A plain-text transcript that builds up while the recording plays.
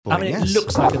I mean, it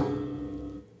looks like a...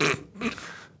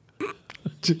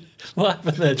 What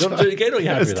happened there? Do you want to do it again, or are you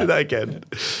happy Let's with do that? that again.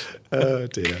 Oh,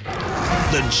 dear.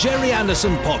 The Jerry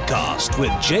Anderson Podcast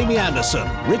with Jamie Anderson,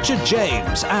 Richard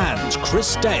James and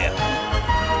Chris Dale.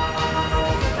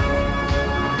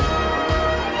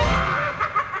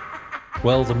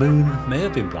 Well, the moon may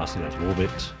have been blasted out of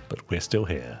orbit, but we're still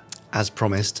here. As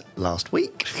promised last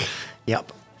week.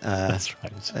 Yep. That's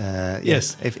right.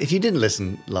 Yes. If you didn't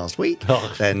listen last week,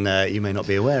 then you may not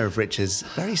be aware of Richard's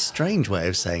very strange way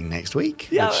of saying next week,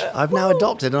 which I've now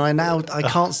adopted, and I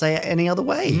can't say it any other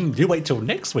way. You wait till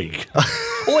next week.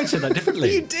 Oh, I said that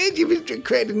differently. You did. You've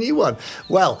created a new one.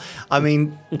 Well, I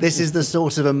mean, this is the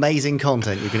sort of amazing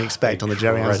content you can expect on the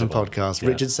Jerry Anderson podcast. Yeah.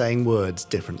 Richard saying words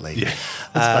differently. Yeah,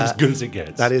 that's about as good as it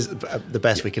gets. That is the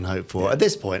best we can hope for. Yeah. At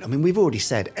this point, I mean, we've already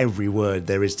said every word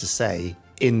there is to say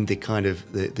in the kind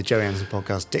of the Jerry Anderson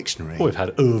podcast dictionary. Well, we've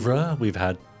had oeuvre, we've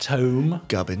had tome.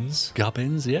 Gubbins.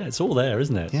 Yeah, it's all there,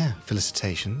 isn't it? Yeah,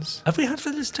 felicitations. Have we had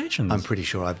felicitations? I'm pretty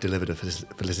sure I've delivered a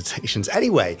felicitations.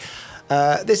 Anyway,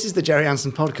 this is the Jerry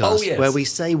Anderson podcast where we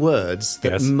say words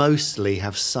that mostly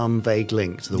have some vague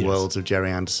link to the worlds of Jerry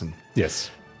Anderson.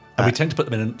 Yes. And we tend to put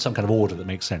them in some kind of order that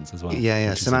makes sense as well.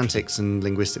 Yeah. Semantics and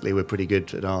linguistically, we're pretty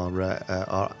good at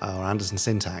our Anderson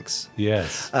syntax.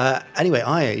 Yes. Anyway,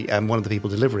 I am one of the people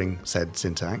delivering said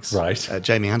syntax. Right.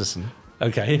 Jamie Anderson.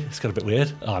 Okay, it's got a bit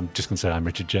weird. I'm just going to say I'm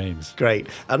Richard James. Great.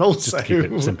 And also, just to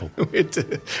keep it simple.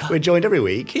 we're joined every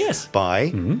week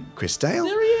by Mm-hmm. Chris Dale.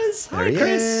 There he is. There Hi, he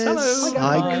Chris. is. Hello.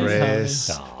 Hi, Chris.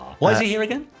 Hi. Why is he here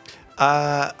again?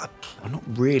 I'm not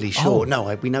really sure.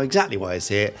 No, we know exactly why he's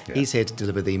here. Yeah. He's here to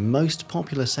deliver the most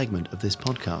popular segment of this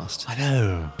podcast. I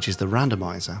know. Which is the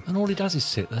randomizer. And all he does is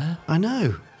sit there. I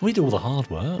know. We do all the hard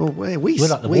work. Well, we're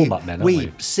like the warm-up men, aren't we?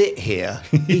 We sit here.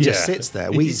 He just sits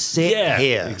there. We sit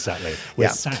here. Exactly. We're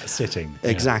sat sitting.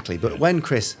 Exactly. But when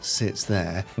Chris sits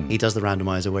there, he does the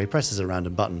randomizer where he presses a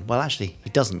random button. Well, actually,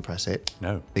 he doesn't press it.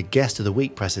 No. The guest of the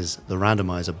week presses the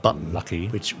randomizer button. Lucky.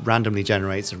 Which randomly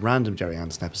generates a random Jerry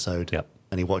Anderson episode. Yep.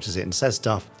 And he watches it and says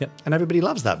stuff. Yep. And everybody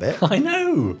loves that bit. I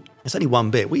know. It's only one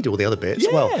bit. We do all the other bits.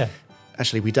 Yeah. Well,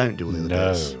 actually, we don't do all the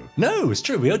other bits. No, it's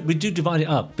true. We do divide it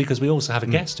up because we also have a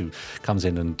guest who comes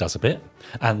in and does a bit.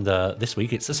 And this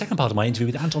week, it's the second part of my interview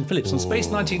with Anton Phillips on Space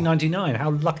 1999. How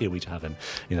lucky are we to have him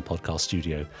in the podcast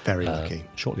studio? Very lucky.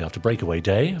 Shortly after Breakaway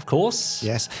Day, of course.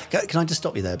 Yes. Can I just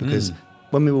stop you there? Because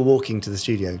when we were walking to the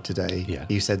studio today,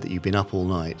 you said that you've been up all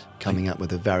night coming up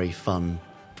with a very fun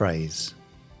phrase.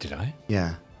 Did I?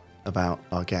 Yeah. About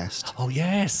our guest. Oh,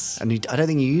 yes. And I don't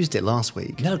think you used it last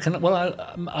week. No,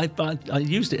 I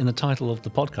used it in the title of the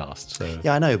podcast. So.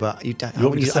 Yeah, I know, but I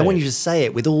want you to say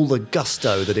it with all the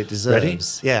gusto that it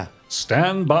deserves. Ready? Yeah.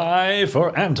 Stand by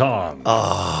for Anton.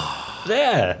 Oh.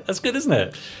 There. That's good, isn't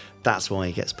it? That's why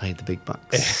he gets paid the big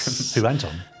bucks. Who,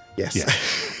 Anton? Yes. Yeah.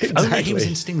 Exactly. Only he was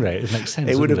in Stingray, it would make sense.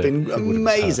 It would have been It would have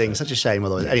amazing. been Such a shame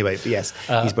otherwise. Anyway, but yes,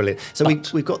 he's brilliant. So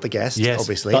we've got the guest,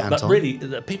 obviously, Anton. But really,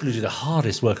 the people who do the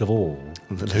hardest work of all,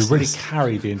 who really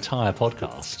carry the entire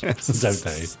podcast, don't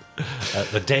they?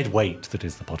 The dead weight that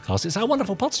is the podcast. It's our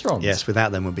wonderful podstrons. Yes,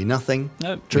 without them would be nothing.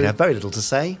 No, true. We'd have very little to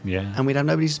say, Yeah. and we'd have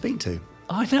nobody to speak to.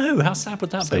 I know, how sad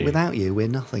would that be? So without you, we're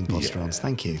nothing, podstrons.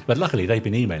 Thank you. But luckily, they've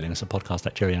been emailing us at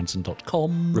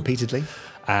podcast@jerryanderson.com. Repeatedly.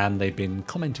 And they've been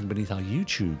commenting beneath our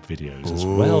YouTube videos as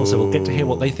well. So we'll get to hear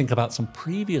what they think about some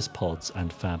previous pods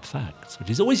and fab facts, which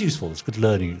is always useful. It's a good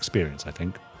learning experience, I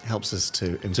think. It helps us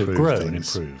to improve To grow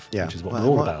things. and improve, Yeah. which is what we're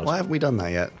all about. Why haven't we done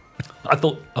that yet? I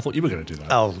thought you were going to do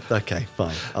that. Oh, okay,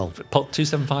 fine. I'll Pod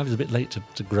 275 is a bit late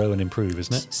to grow and improve,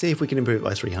 isn't it? see if we can improve it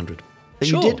by 300. But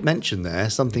Sure. you did mention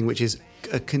there something which is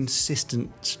a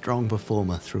consistent, strong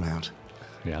performer throughout.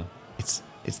 Yeah. It's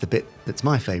the bit that's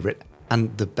my favourite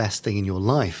and the best thing in your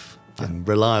life, I'm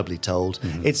reliably told.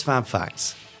 It's Fab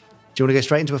Facts. Do you want to go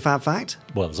straight into a Fab Fact?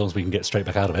 Well, as long as we can get straight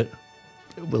back out of it.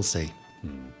 We'll see.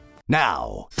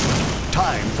 Now,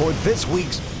 time for this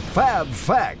week's Fab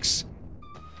Facts.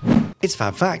 It's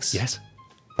Fab Facts. Yes.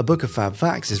 A book of Fab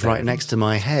Facts is right next to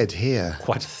my head here.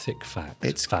 Quite a thick fact.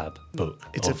 It's- fab book.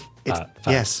 It's of, facts.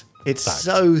 yes. It's Facts.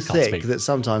 so Can't thick speak. that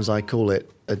sometimes I call it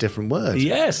a different word.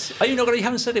 Yes. Are you not going to? You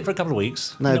haven't said it for a couple of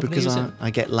weeks. No, You're not gonna because use it? I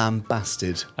get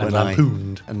lambasted And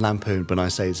lampooned. and lampooned when I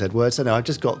say said word. So no, I've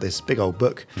just got this big old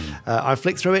book. I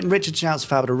flick through it, and Richard shouts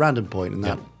 "fab" at a random point, and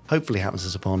that hopefully happens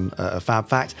us upon a fab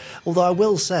fact. Although I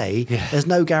will say, there's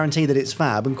no guarantee that it's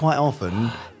fab, and quite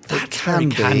often. That's very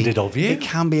candid of you. It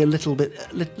can be a little bit,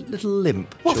 little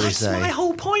limp, Well, shall we that's say? my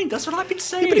whole point. That's what I've been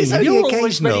saying. But it's only You're always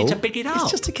occasional. ready to pick it up.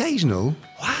 It's just occasional.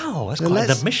 Wow, that's So quite an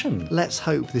let's- admission. Let's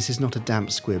hope this is not a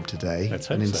damp squib today, Let's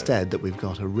hope and so. instead that we've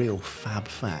got a real fab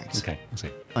fact. Okay, let's see.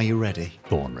 Are you ready?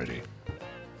 Born ready.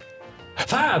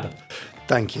 Fab!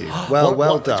 Thank you.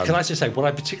 Well done. Can I just say, what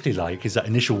I particularly like is that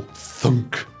initial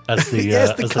thunk as the,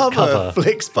 yes, the as cover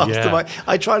flicks past Yeah. the mic.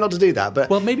 I try not to do that, but...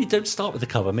 Well, maybe don't start with the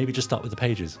cover. Maybe just start with the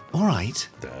pages. all right.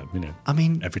 I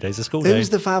mean, every day's a school day. Who's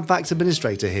the Fab Facts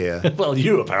administrator here? Well,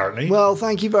 you apparently. Well,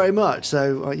 thank you very much.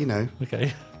 So,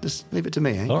 Okay. just leave it to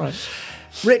me, eh? All right.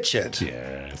 Richard.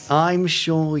 Yes. I'm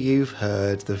sure you've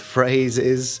heard the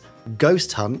phrases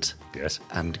ghost hunt Yes.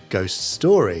 and ghost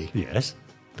story. Yes.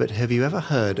 But have you ever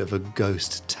heard of a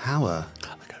ghost tower?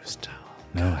 A ghost tower.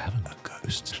 No, I haven't. A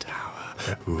Ghost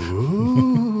tower.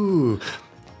 Ooh.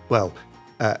 Well,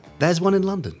 there's one in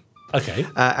London. Okay.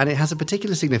 And it has a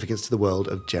particular significance to the world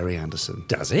of Jerry Anderson.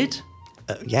 Does it?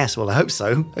 Yes, well, I hope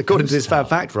so, according to this Fab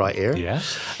Fact right here. Yeah.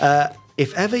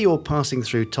 If ever you're passing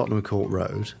through Tottenham Court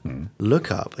Road,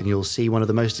 look up and you'll see one of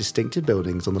the most distinctive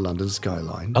buildings on the London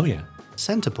skyline. Oh, yeah.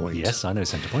 Centrepoint. Yes, I know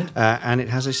Centrepoint. And it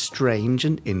has a strange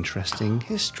and interesting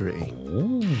history.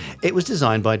 It was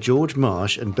designed by George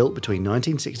Marsh and built between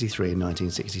 1963 and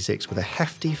 1966 with a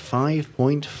hefty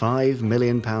 £5.5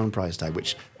 million price tag,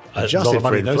 which, A lot adjusted of for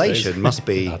money in those days. inflation, must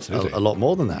be Absolutely. a lot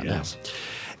more than that Yes. now.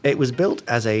 It was built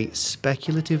as a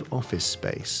speculative office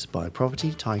space by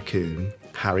property tycoon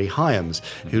Harry Hyams,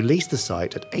 who leased the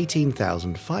site at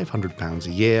 £18,500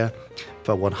 a year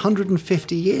for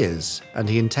 150 years, and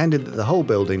he intended that the whole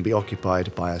building be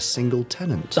occupied by a single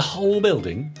tenant. The whole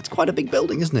building? It's quite a big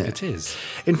building, isn't it? It is.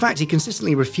 In fact, he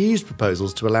consistently refused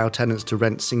proposals to allow tenants to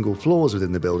rent single floors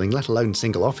within the building, let alone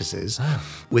single offices.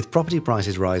 With property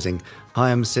prices rising,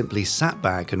 Hyams simply sat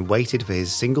back and waited for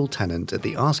his single tenant at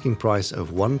the asking price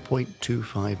of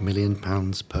 £1.25 million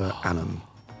per annum.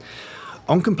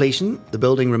 On completion, the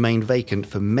building remained vacant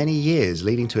for many years,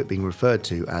 leading to it being referred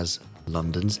to as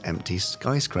London's empty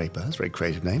skyscraper. That's a very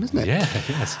creative name, isn't it? Yeah,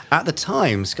 yes. At the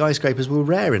time, skyscrapers were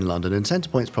rare in London, and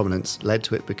Centrepoint's prominence led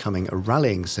to it becoming a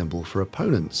rallying symbol for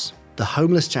opponents. The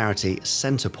homeless charity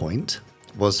Centrepoint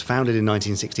was founded in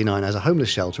 1969 as a homeless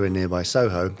shelter in nearby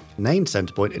Soho, named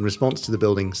Centrepoint in response to the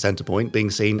building Centrepoint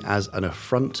being seen as an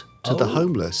affront to the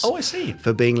homeless. Oh, I see.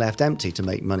 For being left empty to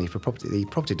make money for the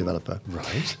property developer.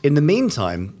 Right. In the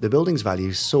meantime, the building's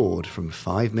value soared from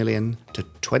 £5 million to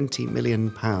 £20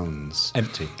 million.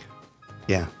 Empty.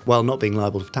 Yeah, while not being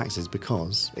liable for taxes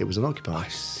because it was unoccupied. I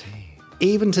see.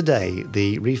 Even today,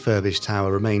 the refurbished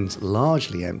tower remains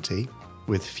largely empty,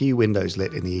 with few windows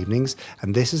lit in the evenings,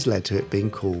 and this has led to it being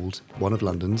called one of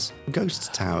London's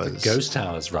ghost towers. Ghost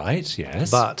towers, right?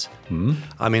 Yes. But,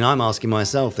 I mean, I'm asking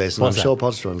myself this, and What's I'm that? sure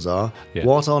Podsterons are. Yeah.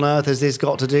 What on earth has this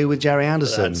got to do with Jerry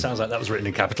Anderson? That sounds like that was written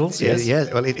in capitals. Yeah, Yes.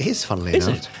 yeah, well, it is, funnily Is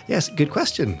enough. it? Yes, good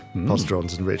question,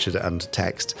 Podsterons and Richard and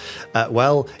Text.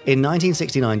 Well, in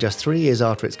 1969, just 3 years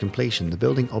after its completion, the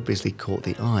building obviously caught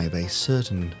the eye of a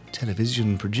certain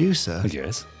television producer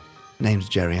Yes. named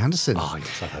Jerry Anderson. Oh,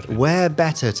 yes, I've heard of him. Where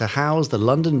better to house the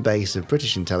London base of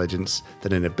British intelligence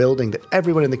than in a building that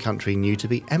everyone in the country knew to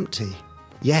be empty?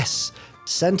 Yes,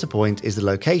 Centrepoint is the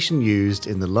location used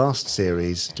in the last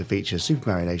series to feature Super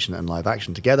Mario Nation and live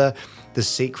action together, the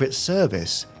Secret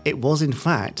Service. It was, in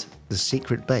fact, the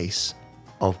secret base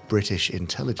of British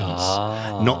intelligence.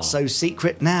 Not so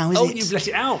secret now, is Oh, it? you've let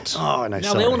it out. Oh, I know,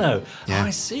 Now sorry. they all know. Yeah. Oh,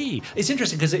 I see. It's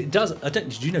interesting because it does.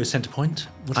 Did you know Centrepoint?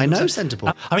 What I it know looks like?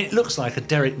 Centrepoint. I mean, it looks like a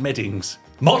Derek Meddings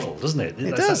model, doesn't it?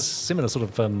 It does. That similar sort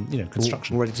of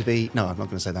construction. All ready to be... No, I'm not going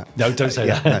to say that. No, don't say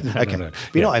Yeah, that. no, No, okay. no, no.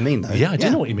 But you know what I mean, though. Yeah, I do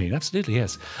know what you mean. Absolutely,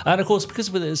 yes. And of course, because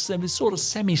of this, they were sort of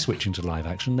semi-switching to live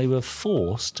action, they were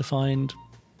forced to find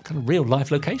kind of real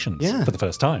life locations Yeah. for the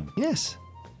first time. Yes.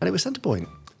 And it was Centrepoint.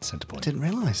 Centrepoint. Didn't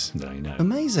realise. No, you know.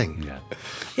 Amazing. Yeah.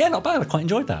 Yeah, not bad. I quite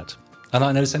enjoyed that. And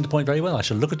I know Centrepoint very well. I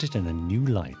shall look at it in a new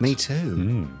light. Me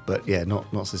too. But yeah, not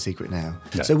so secret now.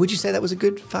 No. So would you say that was a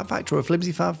good Fab Fact or a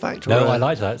flimsy Fab Fact? Or No, a- I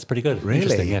liked that. It's pretty good. Really?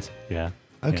 Interesting, yes. Yeah.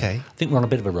 Okay. Yeah. I think we're on a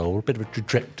bit of a roll, a bit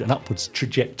of an upwards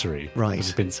trajectory. Right. Which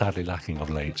has been sadly lacking of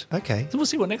late. Okay. So we'll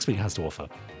see what next week has to offer.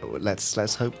 Let's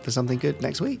hope for something good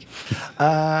next week.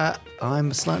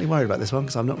 I'm slightly worried about this one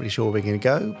because I'm not really sure where we're going to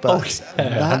go. But I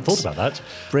hadn't thought about that.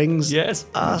 brings Yes.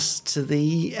 us to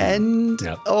the end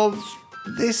Yeah. of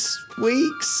this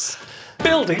week's...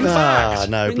 Building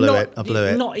fact. no, I mean, blew not- it. I blew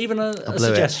it. Not even a Blew it.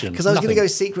 suggestion. Because I was going to go Nothing.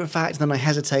 secret fact, and then I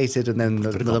hesitated, and then Could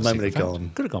have the gone for moment had secret fact.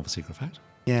 gone. Could have gone for secret fact.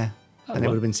 Yeah. Oh, And it well.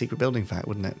 would have been secret building fact,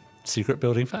 wouldn't it? Secret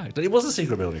building fact. It was a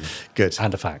secret building. Good.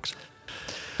 And a fact.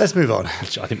 Let's move on.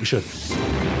 Which I think we should.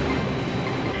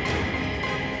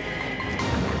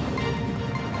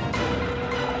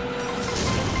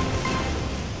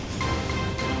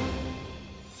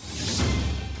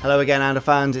 Hello again, Ander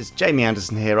fans. It's Jamie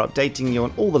Anderson here, updating you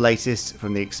on all the latest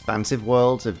from the expansive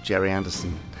world of Jerry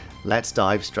Anderson. Let's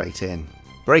dive straight in.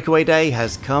 Breakaway Day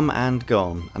has come and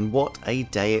gone, and what a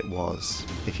day it was.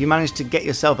 If you managed to get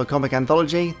yourself a comic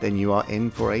anthology, then you are in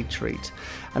for a treat.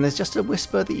 And there's just a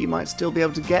whisper that you might still be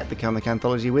able to get the comic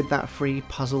anthology with that free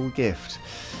puzzle gift.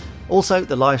 Also,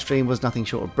 the live stream was nothing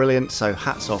short of brilliant, so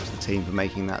hats off to the team for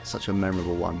making that such a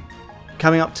memorable one.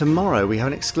 Coming up tomorrow, we have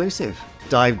an exclusive.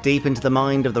 Dive deep into the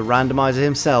mind of the randomizer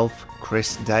himself,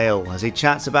 Chris Dale, as he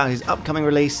chats about his upcoming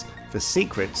release, The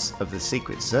Secrets of the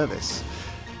Secret Service.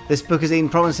 This bookazine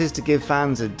promises to give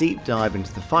fans a deep dive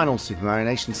into the final Super Mario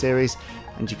Nation series,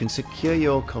 and you can secure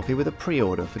your copy with a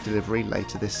pre-order for delivery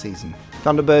later this season.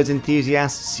 Thunderbirds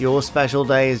enthusiasts, your special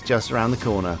day is just around the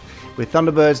corner. With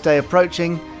Thunderbirds Day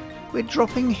approaching, we're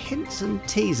dropping hints and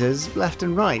teasers left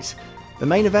and right. The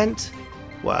main event?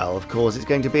 Well, of course, it's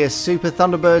going to be a Super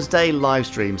Thunderbirds Day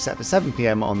livestream set for 7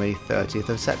 PM on the 30th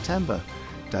of September.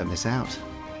 Don't miss out.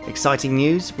 Exciting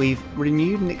news, we've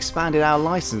renewed and expanded our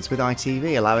license with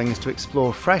ITV, allowing us to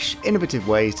explore fresh, innovative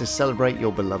ways to celebrate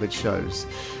your beloved shows.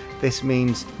 This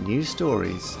means new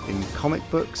stories in comic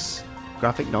books,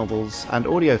 graphic novels, and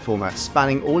audio formats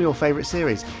spanning all your favourite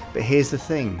series. But here's the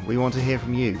thing, we want to hear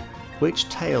from you. Which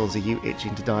tales are you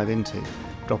itching to dive into?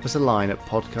 Drop us a line at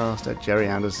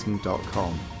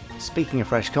podcast@jerryanderson.com. Speaking of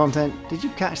fresh content, did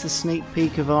you catch the sneak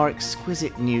peek of our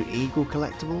exquisite new Eagle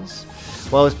collectibles?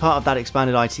 Well, as part of that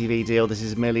expanded ITV deal, this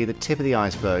is merely the tip of the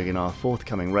iceberg in our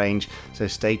forthcoming range, so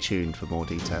stay tuned for more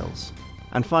details.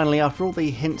 And finally, after all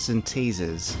the hints and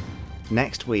teasers,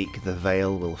 next week the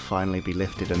veil will finally be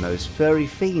lifted, and those furry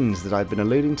fiends that I've been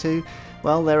alluding to,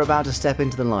 well, they're about to step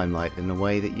into the limelight in a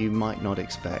way that you might not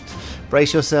expect.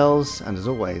 Brace yourselves, and as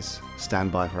always,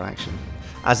 stand by for action.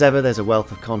 As ever, there's a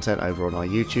wealth of content over on our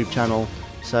YouTube channel,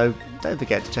 so don't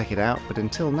forget to check it out. But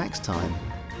until next time,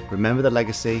 remember the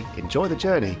legacy, enjoy the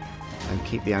journey, and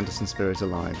keep the Anderson spirit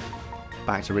alive.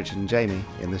 Back to Richard and Jamie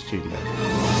in the studio.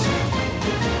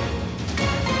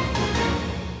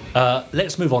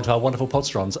 Let's move on to our wonderful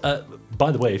podstrons.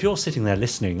 By the way, if you're sitting there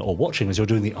listening or watching as you're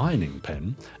doing the ironing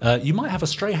pen, you might have a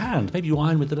stray hand. Maybe you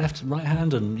iron with the left and right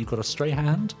hand and you've got a stray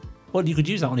hand. Well, you could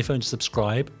use that on your phone to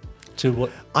subscribe to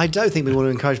what... I don't think we want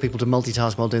to encourage people to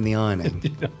multitask while doing the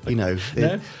ironing.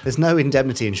 There's no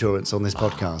indemnity insurance on this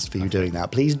podcast for you doing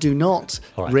that. Please do not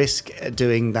risk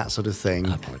doing that sort of thing.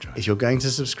 I apologise. If you're going to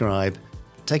subscribe,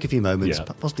 take a few moments,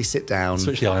 possibly sit down.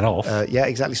 Switch the iron off. Yeah,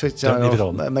 exactly. Switch the iron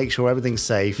off. Make sure everything's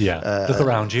safe. Yeah. Look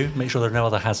around you. Make sure there are no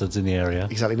other hazards in the area.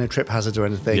 Exactly. No trip hazards or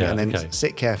anything. And then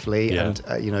sit carefully and,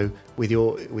 with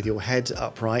your head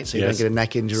upright so you don't get a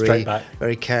neck injury. Straight back.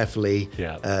 Very carefully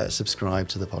subscribe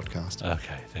to the podcast.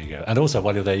 Okay, there you go. And also,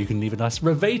 while you're there, you can leave a nice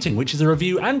rating, which is a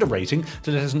review and a rating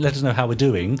to let us know how we're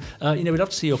doing. We'd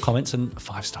love to see your comments, and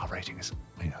 5-star rating is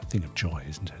a thing of joy,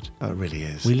 isn't it? Oh, it really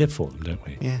is. We live for them, don't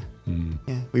we? Yeah.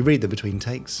 Yeah. We read them between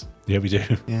takes. Yeah, we do.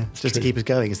 Yeah, just to keep us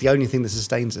going. It's the only thing that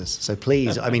sustains us. So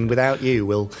please, without you,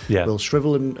 we'll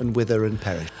shrivel and wither and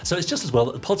perish. So it's just as well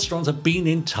that the Podstrons have been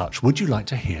in touch. Would you like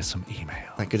to hear some email?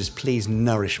 Thank goodness, please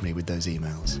nourish me with those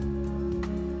emails.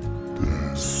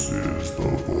 This is the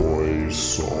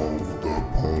voice of the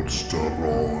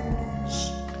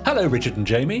Podsterons. Hello, Richard and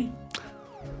Jamie.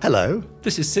 Hello.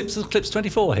 This is Simpsons Clips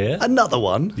 24 here. Another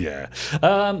one? Yeah.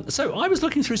 So I was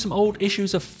looking through some old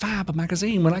issues of Fab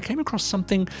magazine when I came across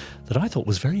something that I thought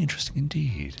was very interesting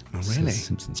indeed. Oh, really?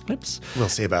 Simpsons Clips. We'll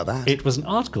see about that. It was an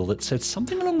article that said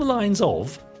something along the lines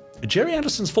of Jerry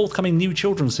Anderson's forthcoming new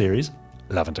children's series,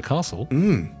 Lavender Castle,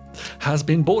 has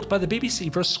been bought by the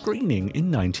BBC for a screening in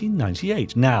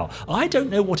 1998. Now, I don't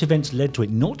know what events led to it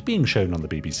not being shown on the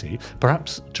BBC.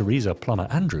 Perhaps Teresa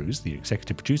Plummer-Andrews, the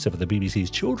executive producer for the BBC's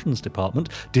children's department,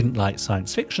 didn't like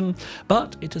science fiction,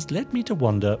 but it has led me to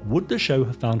wonder, would the show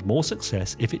have found more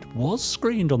success if it was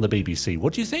screened on the BBC?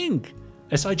 What do you think?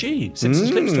 SIG,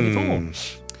 Simpsons Clips 24.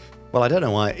 Well, I don't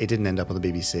know why it didn't end up on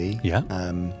the BBC. Yeah.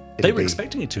 They were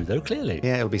expecting it to, though, clearly.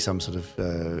 Yeah, it'll be some sort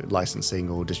of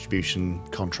licensing or distribution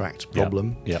contract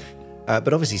problem. Yeah.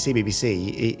 But obviously,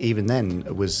 CBBC, even then,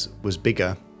 was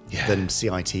bigger than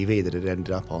CITV that it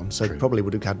ended up on. So it probably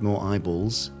would have had more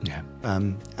eyeballs. Yeah.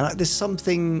 And there's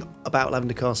something about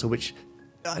Lavender Castle which,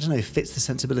 I don't know, fits the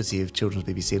sensibility of children's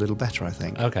BBC a little better, I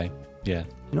think. Okay, yeah.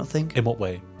 You not think? In what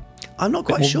way? I'm not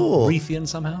quite sure. Wreathian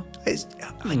somehow?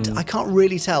 I can't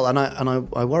really tell, and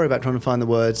I worry about trying to find the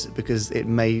words because it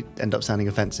may end up sounding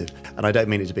offensive, and I don't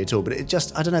mean it to be at all. But it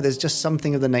just, I don't know. There's just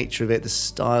something of the nature of it, the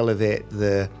style of it,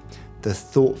 the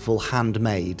thoughtful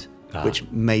handmade, which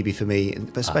maybe for me,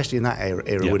 but especially in that era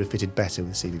would have fitted better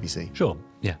with CBBC. Sure,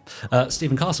 yeah.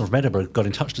 Stephen Carson from Edinburgh got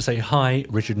in touch to say, hi,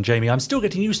 Richard and Jamie. I'm still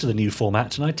getting used to the new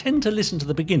format, and I tend to listen to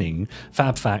the beginning,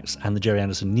 Fab Facts and the Jerry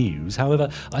Anderson News. However,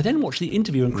 I then watch the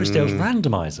interview and Chris Dale's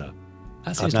randomizer. That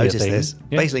I've seems to be a noticed thing. this.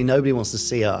 Yeah. Basically, nobody wants to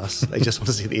see us. They just want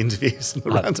to see the interviews and the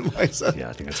randomizer. Yeah,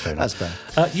 I think that's fair enough.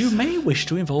 That's fair. You may wish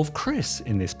to involve Chris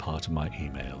in this part of my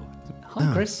email.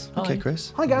 Hi, Chris. Hi. Okay,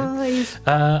 Chris. Hi, guys.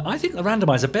 I think the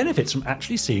randomizer benefits from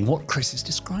actually seeing what Chris is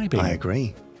describing. I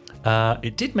agree.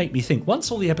 It did make me think,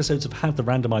 once all the episodes have had the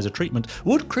randomizer treatment,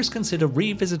 would Chris consider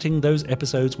revisiting those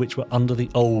episodes which were under the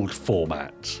old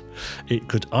format? It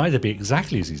could either be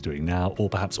exactly as he's doing now, or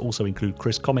perhaps also include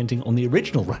Chris commenting on the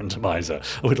original randomizer.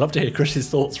 I would love to hear Chris's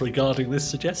thoughts regarding this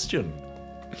suggestion.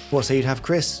 Well, so you'd have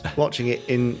Chris watching it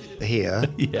in here,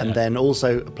 Yeah. and then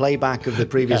also a playback of the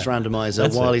previous Yeah, randomizer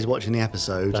that's while it. he's watching the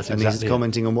episode, That's and exactly he's it.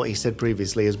 commenting on what he said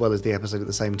previously as well as the episode at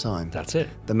the same time. That's it.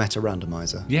 The meta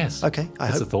randomizer. Yes. Okay, I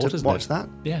That's hope the thought, to isn't watch it? that.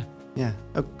 Yeah. Yeah.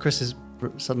 Oh, Chris has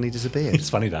suddenly disappeared. It's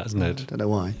funny that, isn't it? Don't know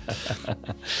why.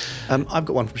 I've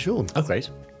got one from Sean. Oh, great.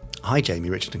 Hi, Jamie,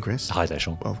 Richard, and Chris. Hi there,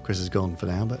 Sean. Well, Chris is gone for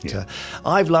now, but Yeah.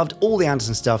 I've loved all the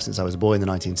Anderson stuff since I was a boy in the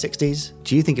 1960s.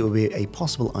 Do you think it would be a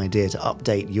possible idea to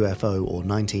update UFO or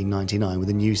 1999 with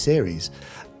a new series?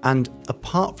 And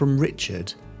apart from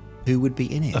Richard, who would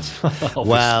be in it?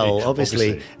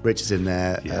 Obviously, Richard's in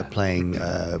there Yeah. playing,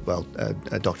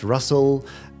 Dr. Russell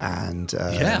and...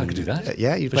 Yeah, I could do that.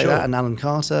 Yeah, you'd For play sure. that, and Alan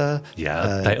Carter.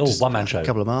 Yeah, just one-man show. A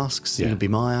couple of masks. Yeah. You could be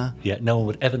Maya. Yeah, no one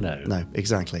would ever know. No,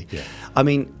 exactly. Yeah. I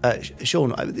mean,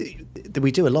 Sean,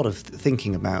 we do a lot of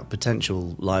thinking about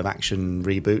potential live-action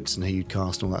reboots and who you'd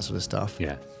cast and all that sort of stuff.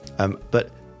 Yeah.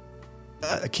 But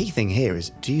a key thing here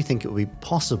is, do you think it would be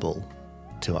possible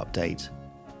to update?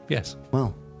 Yes.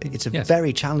 Well, it's a Yes.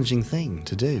 very challenging thing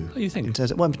to do. What do you think? In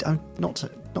terms of, well, I'm not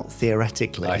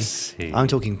theoretically. I see. I'm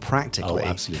talking practically. Oh,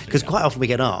 absolutely, Because yeah. quite often we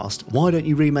get asked, why don't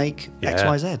you remake X, Yeah.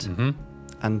 Y, Z? Mm-hmm.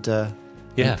 And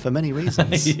Yeah. for many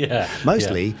reasons. Yeah.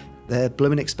 Mostly, they're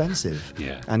blooming expensive.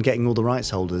 Yeah. And getting all the rights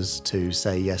holders to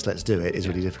say, yes, let's do it is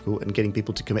really difficult. And getting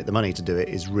people to commit the money to do it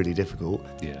is really difficult.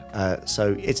 Yeah.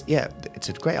 So it's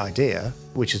a great idea,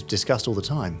 which is discussed all the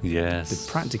time. Yes.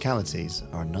 The practicalities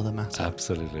are another matter.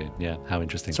 Absolutely. Yeah. How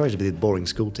interesting. Sorry to be the boring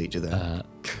school teacher there.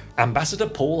 Ambassador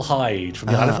Paul Hyde from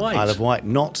the Isle of Wight. Isle of Wight,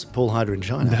 not Paul Hyder in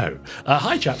China. No.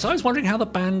 Hi, chaps. I was wondering how the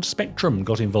band Spectrum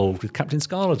got involved with Captain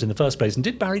Scarlet in the first place, and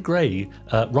did Barry Gray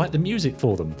write the music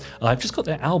for them? I've just got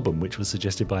their album, which was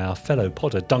suggested by our fellow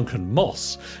podder Duncan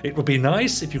Moss. It would be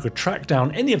nice if you could track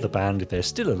down any of the band if they're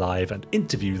still alive and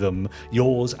interview them.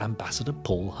 Yours, Ambassador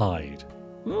Paul Hyde.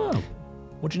 Oh,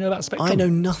 what do you know about Spectrum? I know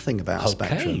nothing about Okay.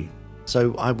 Spectrum.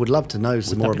 So I would love to know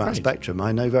some Wouldn't more that be about great? Spectrum.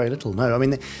 I know very little. No, I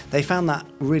mean, they found that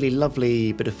really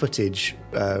lovely bit of footage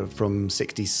from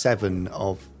 67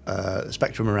 of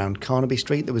Spectrum around Carnaby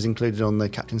Street that was included on the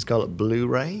Captain Scarlet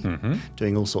Blu-ray,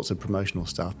 doing all sorts of promotional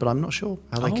stuff. But I'm not sure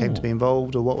how they came to be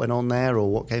involved or what went on there or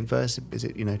what came first. Is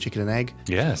it, chicken and egg?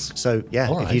 Yes. So, yeah,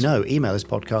 All if right. you know, email us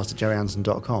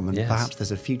podcast@jerryanderson.com and Yes. perhaps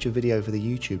there's a future video for the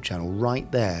YouTube channel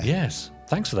right there. Yes.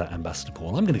 Thanks for that, Ambassador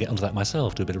Paul. I'm going to get onto that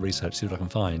myself, do a bit of research, see what I can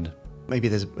find. Maybe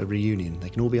there's a reunion. They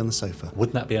can all be on the sofa.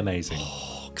 Wouldn't that be amazing?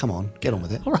 Oh, come on, get on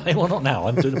with it. All right, well, not now.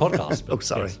 I'm doing a podcast. but Oh,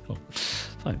 sorry. yes, cool.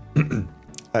 Fine.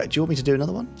 Do you want me to do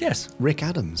another one? Yes. Rick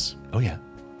Adams. Oh, yeah.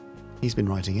 He's been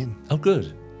writing in. Oh, good.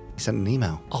 He sent an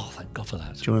email. Oh, thank God for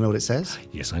that. Do you want to know what it says?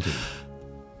 Yes, I do.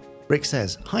 Rick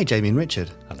says, "Hi, Jamie and Richard.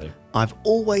 Hello. I've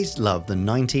always loved the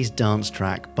 90s dance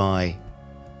track by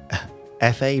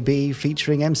FAB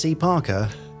featuring MC Parker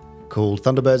called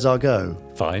Thunderbirds Are Go.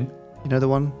 Fine. You know the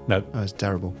one? No. Oh, it's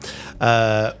terrible.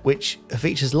 Which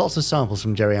features lots of samples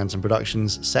from Jerry Anderson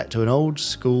Productions set to an old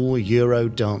school Euro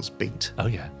dance beat. Oh,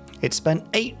 yeah. It spent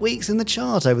 8 weeks in the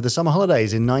chart over the summer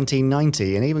holidays in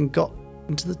 1990 and even got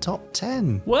into the top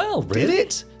 10. Well, really? Did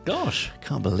it? Gosh.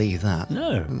 Can't believe that.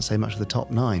 No. Doesn't say much for the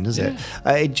top 9, does it? Yeah.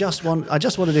 I just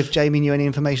wondered if Jamie knew any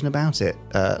information about it,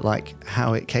 like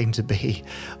how it came to be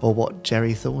or what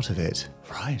Jerry thought of it.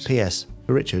 Right. P.S.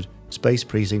 For Richard, Space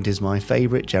Precinct is my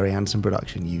favourite Jerry Anderson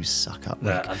production. You suck up,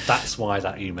 Rick. And that's why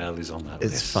that email is on that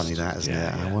It's list. funny that, isn't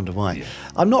Yeah, it? yeah. I wonder why. Yeah.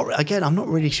 I'm not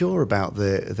really sure about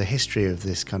the history of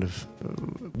this kind of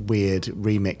weird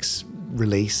remix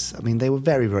release. I mean, they were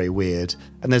very, very weird.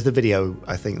 And there's the video,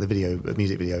 I think, a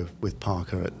music video with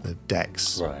Parker at the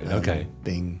decks. Right, okay.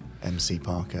 Being MC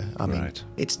Parker. I mean, Right.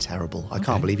 it's terrible. I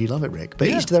can't believe you love it, Rick. But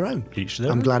Yeah. each to their own. Each to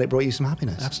their I'm own. glad it brought you some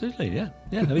happiness. Absolutely, yeah.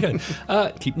 Yeah, there we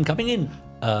go. Keep them coming in.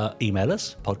 Email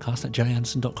us,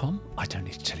 podcast@jerryanderson.com. I don't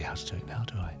need to tell you how to do it now,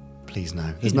 do I? Please, no.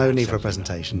 There's You know no need for a exactly.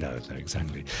 presentation. No,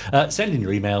 exactly. Send in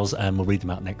your emails and we'll read them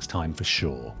out next time for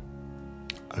sure.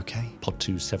 Okay. Pod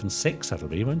 276, that'll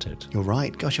be, won't it? You're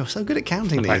right. Gosh, you're so good at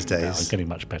counting these days. I'm getting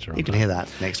much better. You can hear that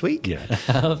next week. Yeah.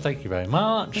 Thank you very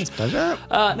much. It's a pleasure.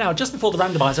 Now, just before the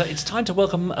randomizer, it's time to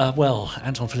welcome,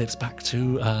 Anton Phillips back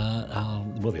to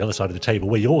the other side of the table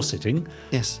where you're sitting.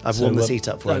 Yes, I've warmed the seat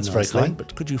up for him. That's very nicely. kind,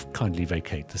 but could you kindly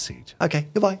vacate the seat? Okay,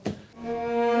 goodbye.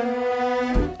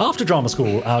 After drama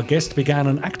school, our guest began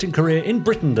an acting career in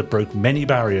Britain that broke many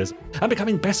barriers and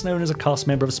becoming best known as a cast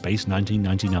member of Space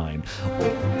 1999.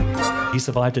 He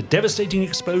survived a devastating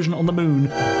explosion on the moon,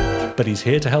 but he's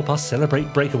here to help us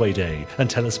celebrate Breakaway Day and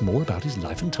tell us more about his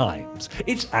life and times.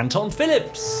 It's Anton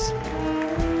Phillips!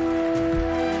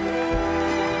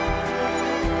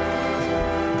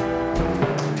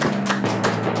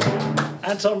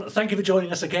 Anton, thank you for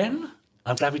joining us again.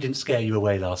 I'm glad we didn't scare you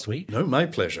away last week. No, my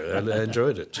pleasure. I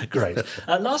enjoyed it. Great.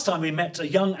 Last time we met a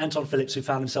young Anton Phillips who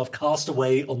found himself cast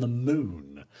away on the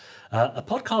moon. A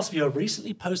podcast viewer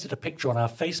recently posted a picture on our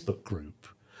Facebook group,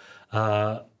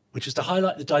 which is to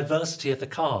highlight the diversity of the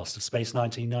cast of Space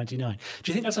 1999.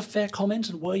 Do you think that's a fair comment,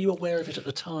 and were you aware of it at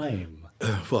the time?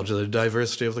 Well, to the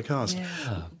diversity of the cast.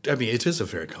 Yeah. I mean, it is a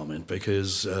fair comment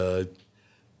because,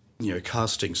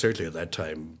 casting certainly at that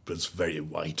time was very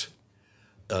white.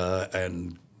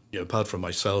 And apart from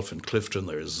myself and Clifton,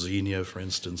 there's Xenia, for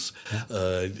instance,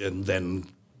 and then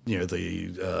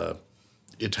the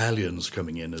Italians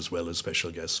coming in as well as special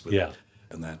guests,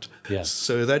 and that. Yeah.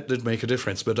 So that did make a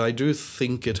difference. But I do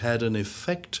think it had an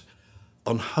effect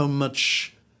on how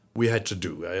much we had to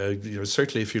do.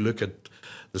 Certainly, if you look at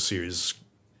the series,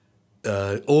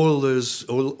 all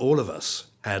of us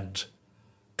had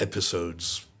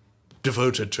episodes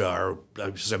devoted to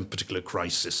some particular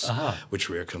crisis which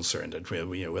we are concerned at,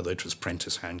 whether it was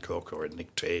Prentice Hancock or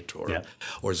Nick Tate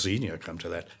or Xenia, come to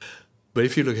that. But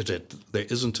if you look at it, there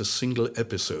isn't a single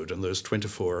episode in those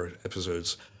 24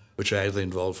 episodes which either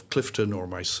involve Clifton or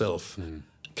myself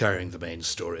carrying the main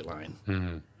storyline.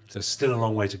 So there's still a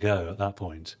long way to go at that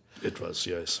point. It was,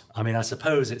 yes. I mean, I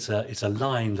suppose it's a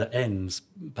line that ends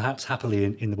perhaps happily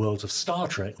in the world of Star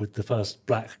Trek with the first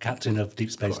black captain of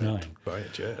Deep Space Nine.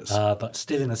 Right, yes. But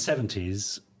still in the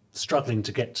 70s, struggling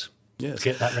to get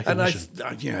that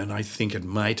recognition. And I think it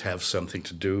might have something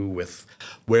to do with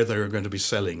where they're going to be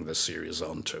selling the series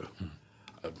onto.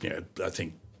 I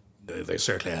think they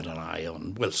certainly had an eye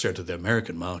on, certainly the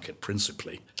American market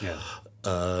principally. Yeah.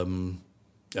 And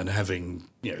having,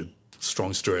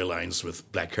 strong storylines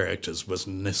with black characters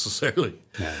wasn't necessarily,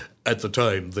 at the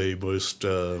time, the most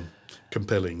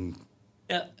compelling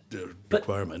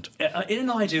requirement. In an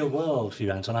ideal world for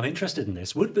you, Anton, I'm interested in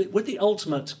this. Would the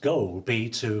ultimate goal be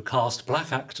to cast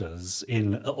black actors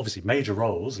in, obviously, major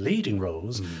roles, leading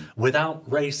roles, without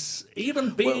race even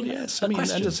being a question?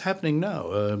 And it's happening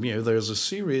now. There's a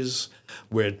series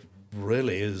where it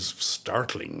really is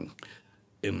startling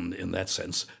in that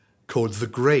sense, called The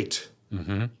Great.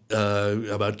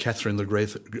 About Catherine the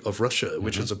Great of Russia,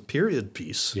 which is a period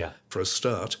piece for a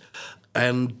start,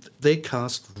 and they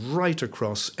cast right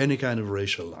across any kind of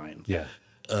racial line.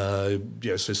 So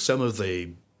some of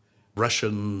the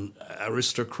Russian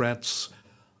aristocrats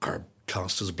are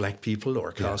cast as black people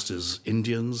or cast as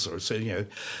Indians, or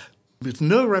with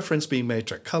no reference being made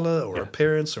to color or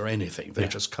appearance or anything. They're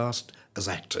just cast as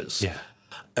actors.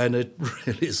 And it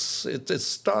really is, it's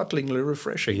startlingly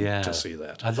refreshing to see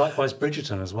that. And likewise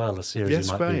Bridgerton as well, a series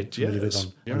you might be familiar with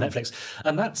on Netflix.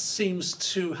 And that seems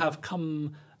to have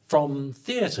come from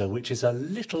theatre, which is a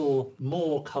little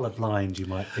more colourblind, you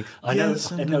might think. I know,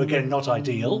 again, not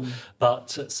ideal, but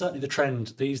certainly the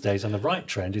trend these days, and the right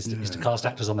trend, is to cast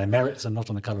actors on their merits and not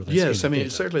on the colour of their skin.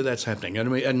 Yes, certainly that's happening.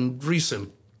 And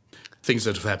recent things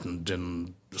that have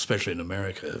happened especially in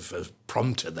America, have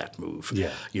prompted that move.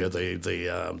 The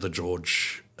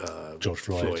George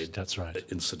Floyd, that's right,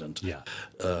 incident.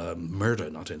 Murder,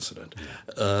 not incident.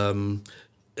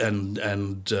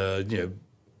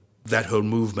 That whole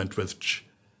movement which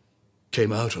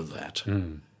came out of that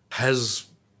has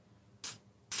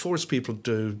forced people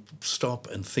to stop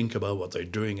and think about what they're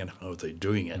doing and how they're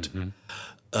doing it.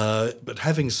 But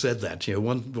having said that,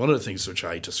 one of the things which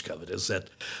I discovered is that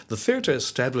the theatre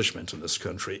establishment in this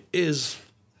country is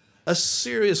a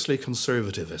seriously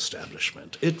conservative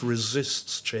establishment. It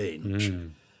resists change,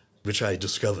 which I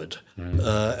discovered.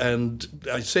 And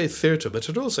I say theatre, but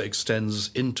it also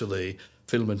extends into the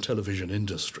film and television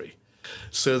industry.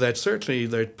 So that certainly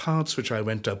there are parts which I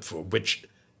went up for which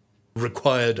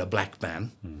required a black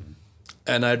man.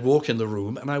 And I'd walk in the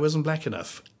room and I wasn't black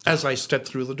enough as I stepped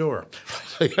through the door.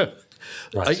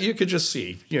 You could just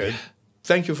see,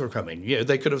 thank you for coming.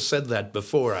 They could have said that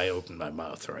before I opened my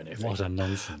mouth or anything. What a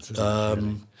nonsense, isn't it,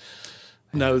 really?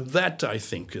 Now, that I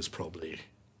think is probably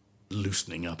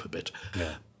loosening up a bit.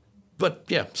 Yeah. But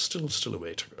yeah, still a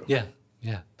way to go. Yeah,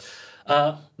 yeah.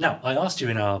 Now, I asked you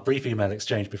in our brief email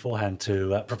exchange beforehand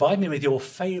to provide me with your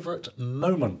favourite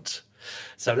moment.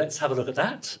 So let's have a look at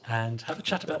that and have a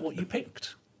chat about what you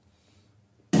picked.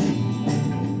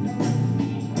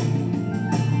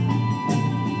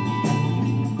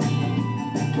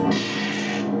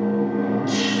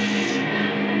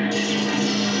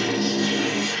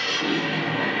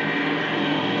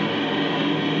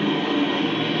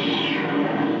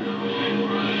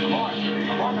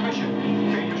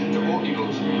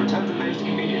 Return to base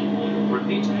immediately.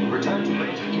 Repeat, return to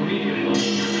base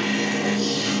immediately.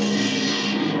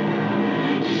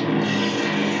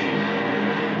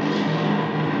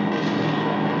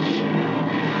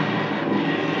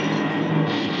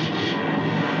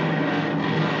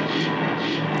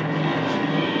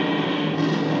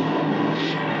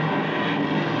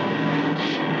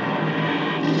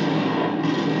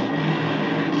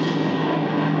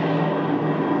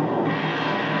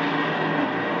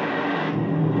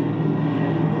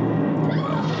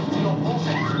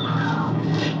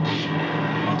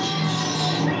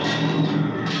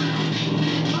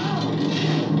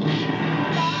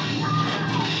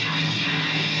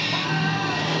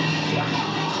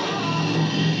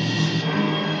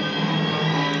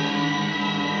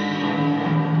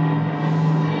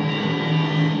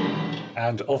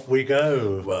 And off we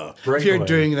go. Well, if Breakaway. you're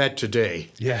doing that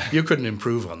today, Yeah. you couldn't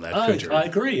improve on that, could you? I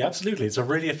agree, absolutely. It's a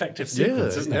really effective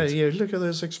sequence, isn't it? Yeah, look at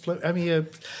those explosions. I mean,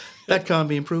 that can't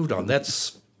be improved on.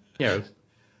 That's,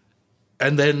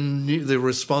 and then the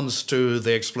response to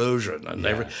the explosion and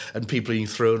and people being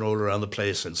thrown all around the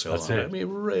place and so That's on. it. I mean,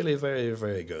 really very,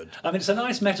 very good. I mean, it's a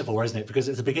nice metaphor, isn't it? Because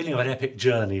it's the beginning of an epic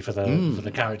journey for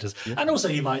the characters. Yeah. And also,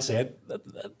 you might say,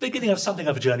 a beginning of something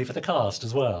of a journey for the cast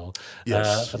as well.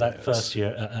 Yes, for that first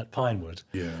year at Pinewood.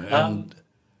 Yeah. And,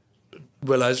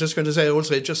 well, I was just going to say,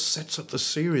 also, it just sets up the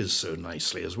series so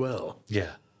nicely as well.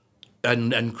 Yeah.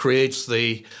 And creates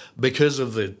because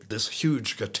of this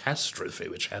huge catastrophe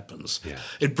which happens,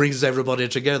 it brings everybody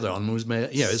together on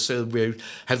so we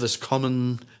have this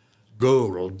common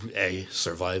goal,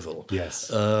 survival.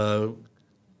 Yes.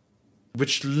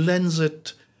 Which lends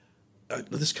it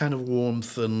this kind of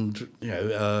warmth, and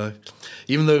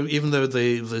even though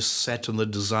the set and the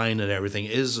design and everything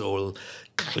is all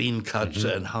clean cut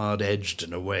and hard edged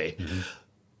in a way.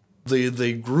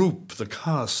 The group, the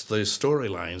cast, the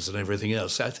storylines and everything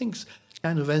else, I think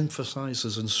kind of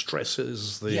emphasizes and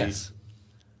stresses the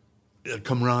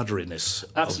camaraderie-ness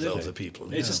of the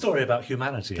people. It's a story about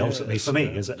humanity, ultimately, for me,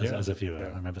 as a viewer.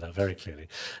 I remember that very clearly.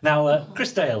 Now,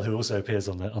 Chris Dale, who also appears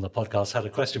on the podcast, had a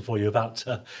question for you about,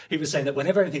 he was saying that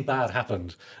whenever anything bad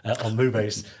happened on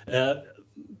Moobase,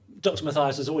 Dr.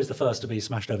 Mathias was always the first to be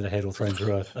smashed over the head or thrown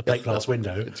through a plate glass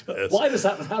window. Why was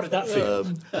that? How did that feel?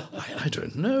 I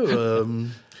don't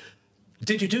know.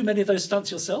 Did you do many of those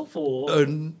stunts yourself, or?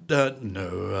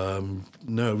 No.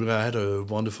 I had a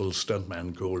wonderful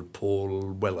stuntman called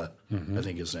Paul Weller. I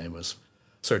think his name was.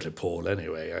 Certainly Paul,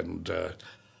 anyway. And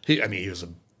he was a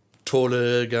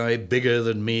taller guy, bigger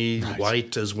than me,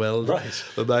 white as well. Right.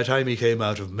 But by the time he came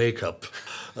out of makeup,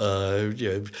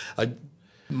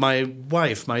 my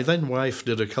then wife,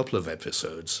 did a couple of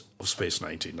episodes of Space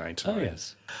 1999. Oh,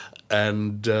 yes.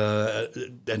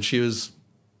 And she was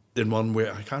in one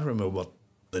where, I can't remember what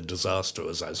the disaster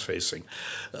was I was facing,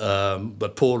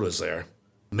 but Paul was there,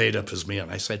 made up as me,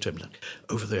 and I said to him, "Look,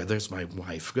 over there's my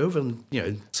wife. Go over and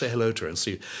say hello to her." And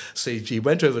see, he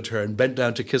went over to her and bent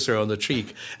down to kiss her on the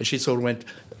cheek, and she sort of went,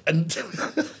 and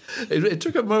it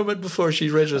took a moment before she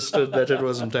registered that it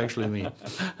wasn't actually me.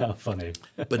 How funny!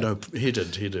 But no, he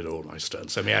did all my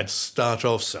stunts. I mean, I'd start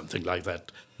off something like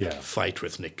that fight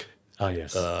with Nick. Ah,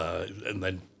 yes. And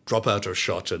then drop out of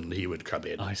shot, and he would come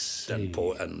in. I see.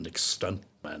 And Nick's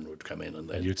stuntman would come in, and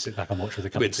then you'd sit back and watch with a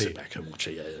cup of tea. We'd sit back and watch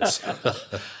it, yes.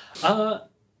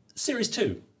 Series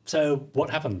 2. So what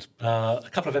happened? A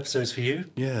couple of episodes for you?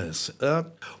 Yes.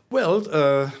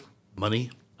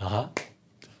 Money. Uh-huh.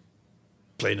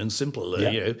 Plain and simple.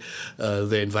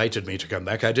 They invited me to come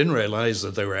back. I didn't realize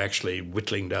that they were actually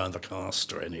whittling down the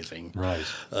cast or anything. Right.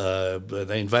 But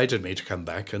they invited me to come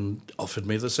back and offered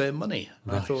me the same money.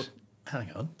 Right. I thought,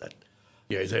 hang on,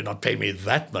 they're not paying me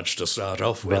that much to start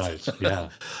off with. Right,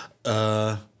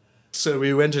 yeah. So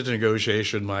we went into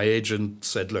negotiation. My agent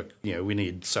said, "Look, we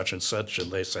need such and such,"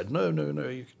 and they said, "No,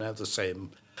 you can have the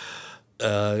same."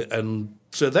 And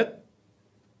so that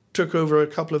took over a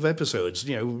couple of episodes.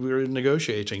 We were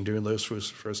negotiating during those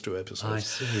first two episodes. I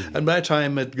see. And by the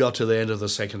time it got to the end of the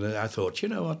second, I thought, you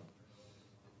know what?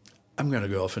 I'm going to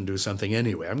go off and do something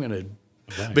anyway. I'm going to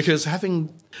Right. Because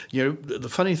the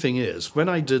funny thing is, when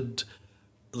I did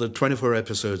the 24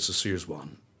 episodes of Series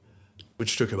 1,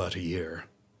 which took about a year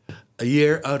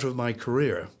out of my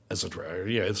career, as it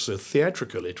were. So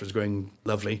theatrical, it was going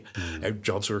lovely.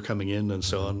 Jobs were coming in and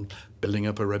so on, building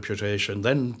up a reputation.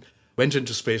 Then went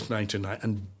into Space 99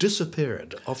 and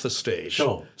disappeared off the stage.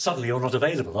 Sure. Suddenly you're not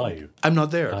available, are you? I'm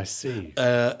not there. I see.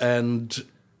 And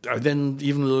I then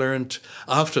even learned,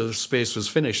 after Space was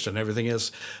finished and everything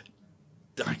else,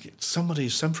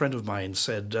 some friend of mine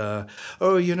said,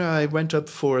 I went up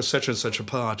for such and such a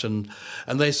part, and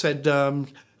they said,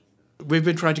 we've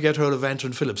been trying to get hold of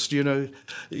Anton Phillips. Do you know,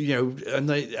 and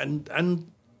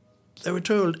they were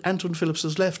told Anton Phillips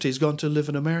has left. He's gone to live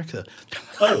in America.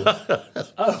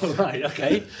 Oh, right,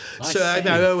 okay.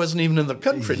 I wasn't even in the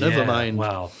country. Never mind.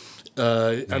 Wow.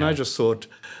 And I just thought,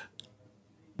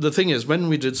 the thing is, when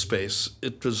we did Space,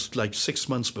 it was like 6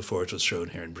 months before it was shown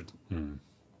here in Britain.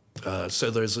 So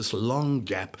there's this long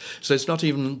gap. So it's not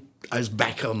even I was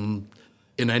back on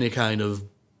in any kind of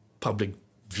public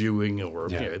viewing or.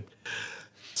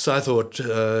 So I thought,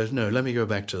 no, let me go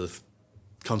back to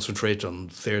concentrate on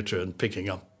theatre and picking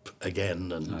up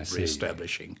again and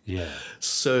re-establishing. Yeah.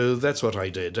 So that's what I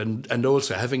did, and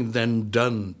also having then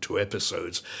done 2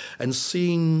 episodes and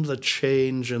seeing the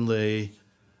change in the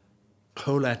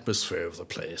whole atmosphere of the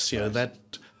place.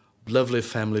 That lovely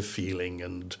family feeling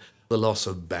and the loss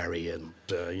of Barry and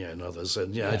others,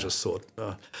 and I just thought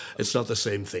it's not the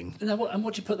same thing. And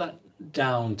what do you put that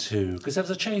down to? Because there was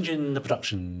a change in the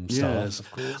production staff, Yes, of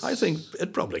course. I think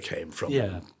it probably came from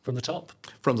from the top.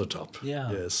 From the top.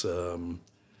 Yeah. Yes.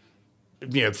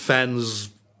 Fans.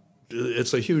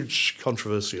 It's a huge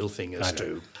controversial thing as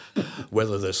to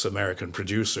whether this American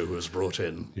producer who was brought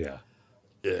in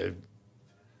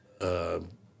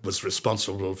was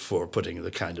responsible for putting the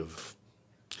kind of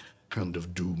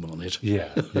doom on it.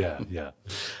 Yeah.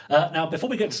 Now, before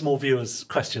we get to some more viewers'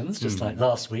 questions, just like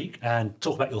last week, and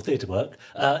talk about your theatre work,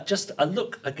 just a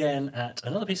look again at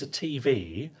another piece of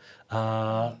TV.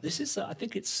 This is, I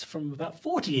think it's from about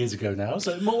 40 years ago now,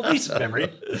 so more recent memory.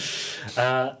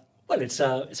 Well, it's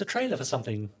a trailer for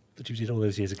something that you did all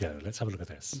those years ago. Let's have a look at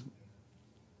this.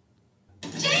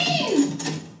 Jane!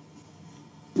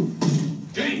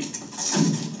 Jane!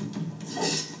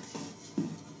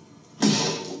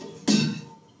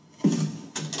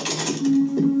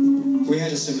 We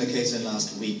had a similar case in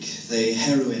last week. The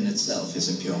heroin itself is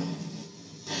impure.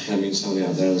 That means somebody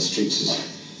out there on the streets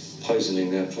is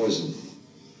poisoning their poison.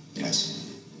 Yes.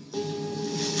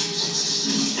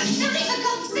 Harry, for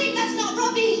God's sake, that's not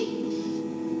Robbie!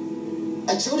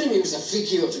 I told him he was a freak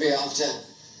you ought to be after.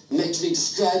 Makes me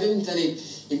describe him, then he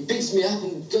beats me up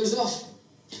and goes off.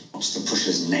 What's the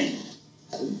pusher's name?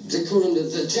 They call him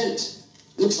the gent.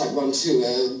 Looks like one too,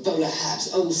 a bowler hat,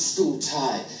 old school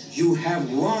tie. You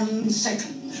have 1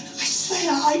 second. I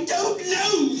swear I don't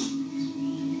know!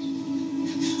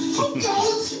 Oh,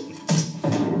 God!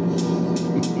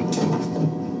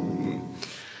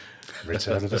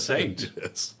 Return of the Saint.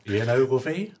 Yes. Ian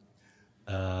Ogilvy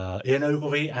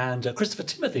and Christopher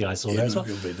Timothy I saw there as well.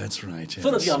 Ogilvy, that's right.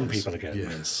 Full of yes, young yes. people again,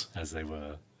 Yes. as they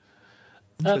were.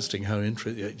 Interesting how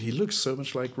interesting. He looks so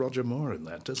much like Roger Moore in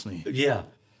that, doesn't he? Yeah,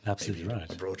 absolutely Maybe right.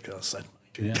 I broadcast that.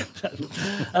 Yeah.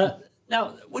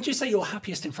 Now, would you say you're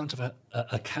happiest in front of a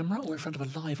camera or in front of a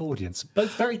live audience?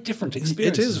 Both very different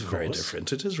experiences. It is very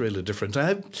different. It is really different.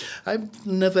 I've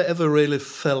never ever really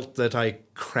felt that I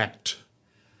cracked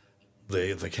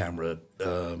the camera.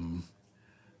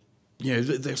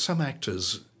 There's some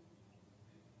actors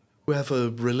who have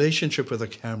a relationship with a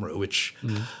camera which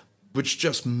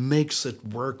just makes it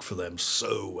work for them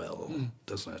so well,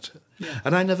 doesn't it? Yeah.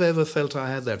 And I never ever felt I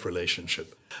had that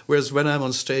relationship. Whereas when I'm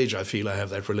on stage, I feel I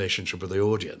have that relationship with the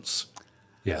audience.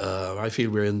 Yeah. I feel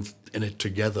we're in it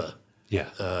together. Yeah.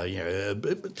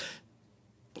 And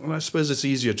I suppose it's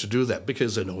easier to do that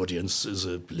because an audience is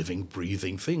a living,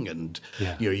 breathing thing, and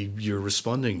you're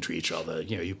responding to each other.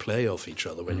 You play off each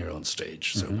other when you're on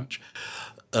stage so much.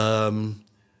 And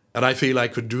I feel I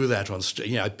could do that on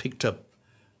stage. I picked up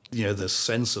the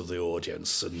sense of the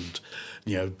audience, and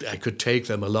I could take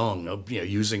them along,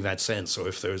 using that sense. Or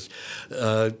if there's,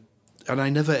 and I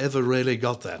never ever really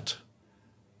got that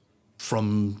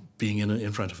from being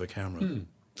in front of a camera.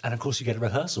 And of course, you get a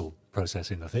rehearsal process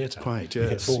in the theatre. Quite, You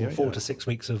get yes. four to 6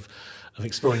 weeks of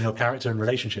exploring your character and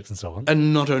relationships and so on.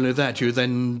 And not only that, you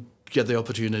then get the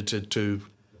opportunity to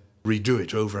redo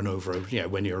it over and over.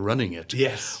 When you're running it.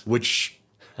 Yes. Which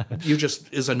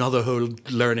is another whole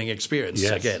learning experience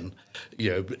Yes. again,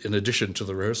 in addition to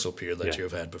the rehearsal period that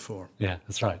you've had before. Yeah,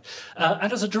 that's right.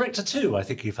 And as a director too, I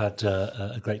think you've had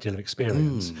a great deal of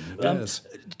experience. Yes.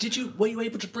 Were you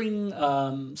able to bring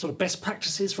sort of best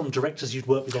practices from directors you'd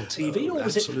worked with on TV, or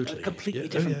was absolutely. it a completely Yeah,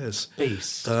 different yes.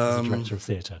 beast as a director of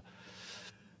theatre?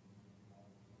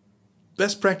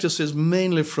 Best practices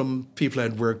mainly from people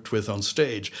I'd worked with on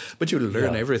stage, but you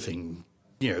learn everything,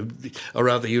 or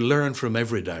rather you learn from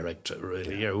every director,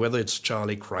 really, whether it's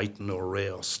Charlie Crichton or Ray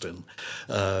Austin,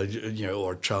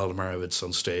 or Charles Marowitz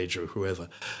on stage or whoever.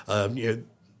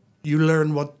 You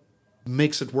learn what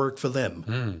makes it work for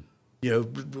them.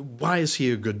 Why is he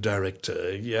a good director?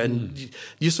 And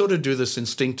you sort of do this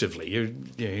instinctively.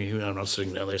 You're not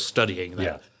sitting there studying that.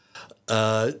 Yeah.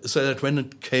 So that when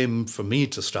it came for me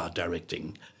to start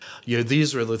directing,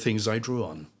 these were the things I drew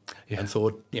on and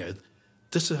thought,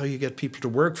 this is how you get people to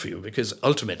work for you, because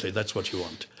ultimately that's what you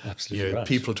want. Absolutely right.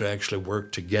 People to actually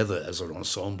work together as an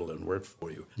ensemble and work for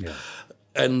you. Yeah.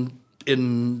 And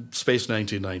in Space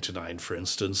 1999, for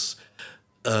instance,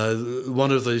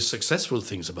 one of the successful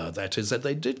things about that is that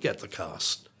they did get the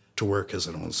cast to work as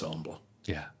an ensemble.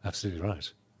 Yeah, absolutely right.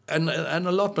 And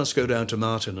a lot must go down to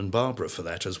Martin and Barbara for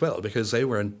that as well, because they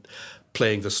weren't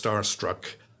playing the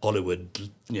starstruck Hollywood,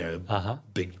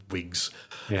 big wigs.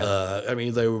 Yeah.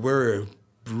 They were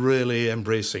really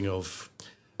embracing of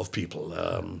people.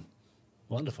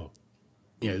 Wonderful.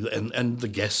 And the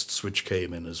guests which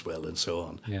came in as well, and so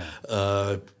on.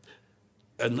 Yeah.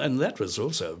 And that was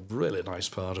also a really nice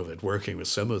part of it, working with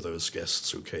some of those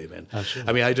guests who came in. Oh, sure.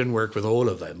 I didn't work with all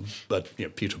of them, but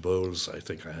Peter Bowles, I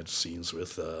think I had scenes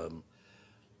with.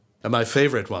 And my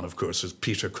favourite one, of course, is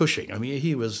Peter Cushing.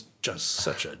 He was just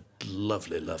such a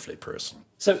lovely, lovely person.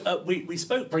 So we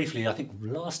spoke briefly, I think,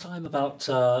 last time about,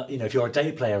 if you're a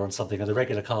day player on something and the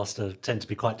regular cast tend to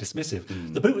be quite dismissive.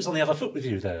 The boot was on the other foot with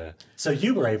you there. So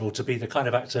you were able to be the kind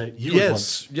of actor you would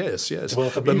want. Yes. To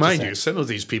welcome But you mind to you, set. some of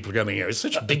these people coming here are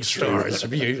such big stars.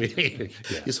 You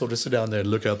sort of sit down there and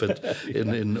look up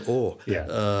in awe.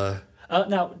 Yeah.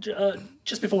 Now,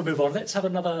 just before we move on, let's have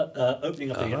another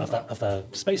opening of the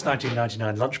Space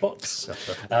 1999 lunchbox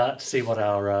to see what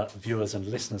our viewers and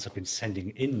listeners have been sending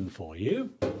in for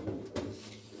you.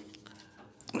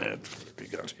 What we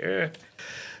got here?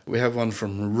 We have one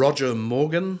from Roger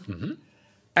Morgan. Mm-hmm.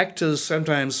 Actors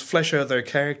sometimes flesh out their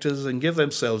characters and give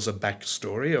themselves a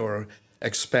backstory or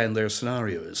expand their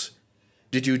scenarios.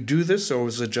 Did you do this, or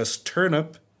was it just turn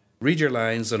up, read your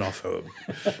lines, and off home?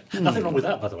 Nothing wrong with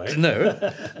that, by the way. No,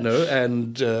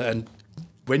 and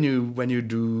when you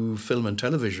do film and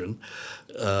television,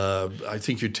 I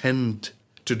think you tend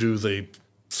to do the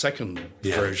second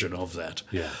version of that.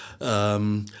 Yeah.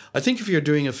 I think if you're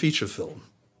doing a feature film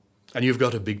and you've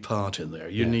got a big part in there,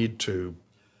 you need to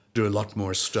do a lot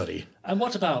more study. And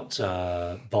what about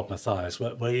Bob Mathias?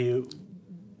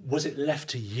 Was it left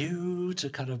to you to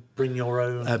kind of bring your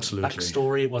own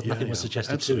backstory? Nothing was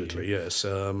suggested to you? Absolutely, yes.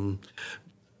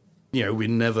 We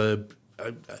never...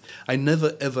 I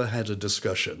never ever had a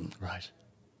discussion. Right.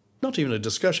 Not even a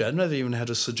discussion. I never even had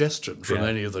a suggestion from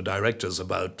any of the directors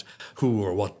about who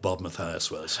or what Bob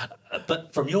Mathias was.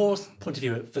 But from your point of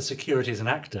view, for security as an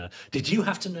actor, did you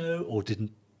have to know, or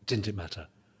didn't it matter?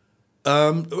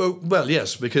 Well,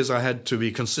 yes, because I had to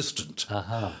be consistent.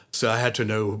 Uh-huh. So I had to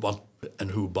know what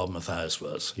and who Bob Mathias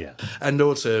was. Yeah. And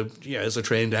also, as a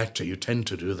trained actor, you tend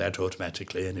to do that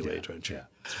automatically anyway, don't you?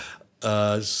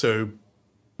 Yeah. So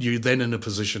you're then in a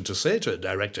position to say to a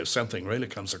director, if something really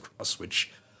comes across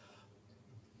which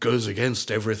goes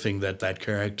against everything that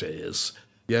character is,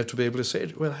 you have to be able to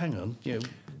say, well, hang on,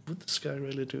 would this guy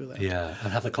really do that? Yeah,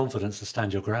 and have the confidence to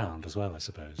stand your ground as well, I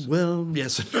suppose. Well,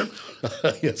 yes and no.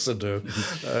 Yes and no.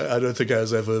 I don't think I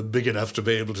was ever big enough to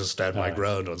be able to stand my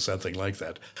ground on something like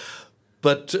that.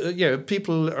 But,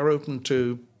 people are open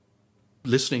to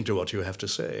listening to what you have to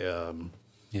say.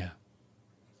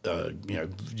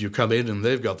 You come in and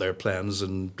they've got their plans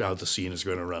and how the scene is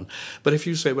going to run. But if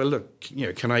you say, well, look,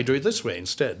 can I do it this way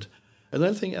instead? And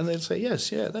they'll say,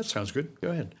 yes, that sounds good. Go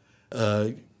ahead.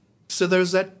 So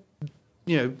there's that,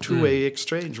 two-way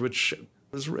exchange, which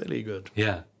was really good.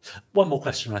 Yeah. One more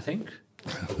question, I think.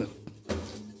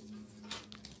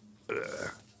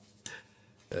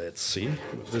 Let's see.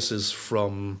 This is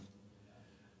from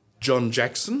John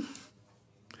Jackson.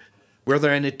 Were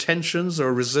there any tensions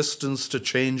or resistance to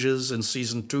changes in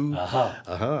Season 2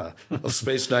 of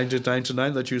Space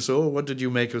 1999 that you saw? What did you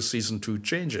make of Season 2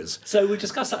 changes? So we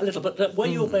discussed that a little, but were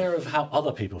you aware of how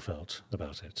other people felt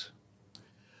about it?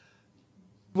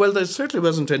 Well, there certainly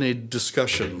wasn't any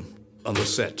discussion on the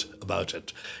set about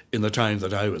it in the time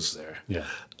that I was there. Yeah.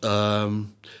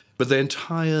 But the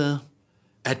entire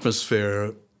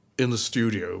atmosphere in the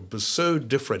studio was so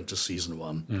different to season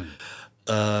one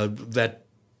that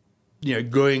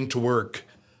going to work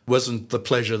wasn't the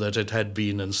pleasure that it had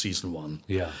been in season one.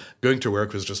 Yeah. Going to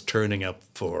work was just turning up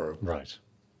for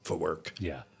work.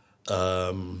 Yeah.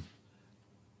 And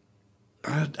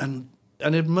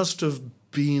it must have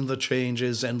been the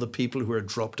changes and the people who had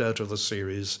dropped out of the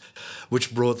series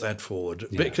which brought that forward.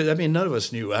 Yeah. Because, I mean, none of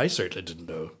us knew, I certainly didn't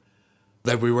know,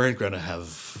 that we weren't going to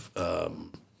have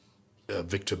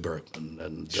Victor Bergman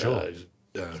and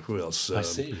who else? I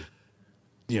see.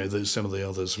 Some of the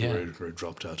others who were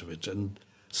dropped out of it. And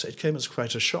so it came as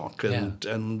quite a shock.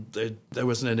 And there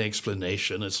wasn't any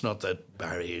explanation. It's not that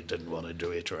Barry didn't want to do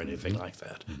it or anything like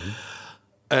that. Mm-hmm.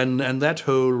 And that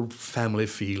whole family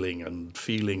feeling and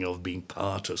feeling of being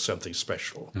part of something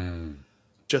special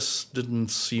just didn't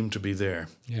seem to be there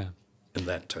in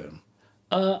that tone.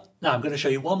 Now I'm going to show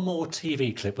you one more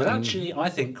TV clip, but actually I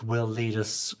think will lead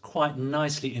us quite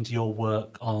nicely into your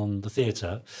work on the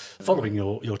theatre, following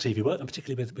your TV work, and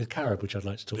particularly with Carib, which I'd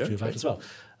like to talk to you about as well.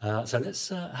 So let's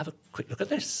have a quick look at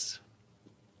this.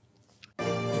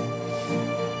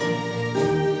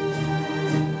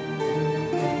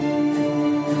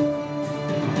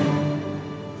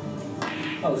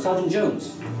 Oh, Sergeant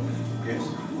Jones. Yes?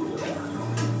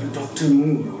 Dr.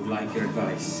 Moore would like your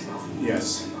advice.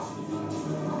 Yes.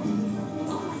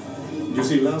 You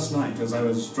see, last night, as I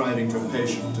was driving to a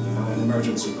patient in an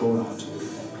emergency call-out,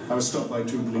 I was stopped by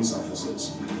 2 police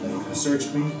officers. They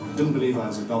searched me, didn't believe I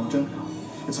was a doctor.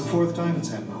 It's the 4th time it's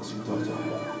happened, Doctor.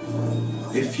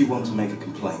 If you want to make a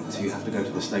complaint, you have to go to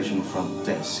the station front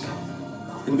desk.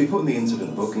 It'll be put in the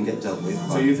incident book and get dealt with.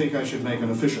 So you think I should make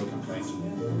an official complaint?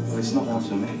 Well, it's not up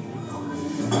to me.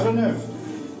 I don't know.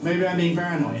 Maybe I'm being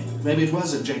paranoid. Maybe it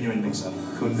was a genuine mix-up.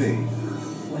 Could be.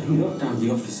 Well, he wrote down the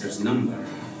officer's number.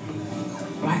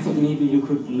 But I thought maybe you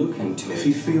could look into it. If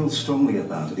he feels strongly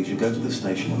about it, he should go to the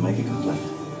station and make a complaint.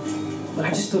 But I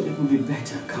just thought it would be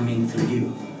better coming through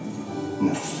you.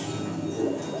 No.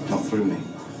 Not through me.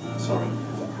 Sorry.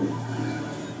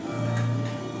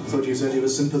 Thought you said he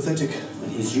was sympathetic. But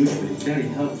he's usually very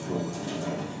helpful.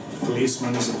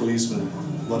 Policeman is a policeman.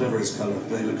 Whatever his colour,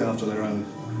 they look after their own.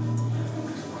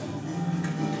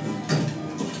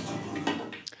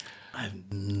 I have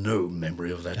no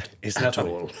memory of that at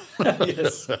all.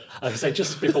 Yes. I would say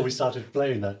just before we started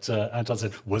playing that, Anton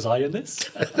said, "Was I in this?"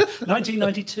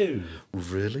 1992.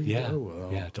 Really? Yeah. Oh, wow.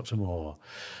 Yeah, Dr. Moore.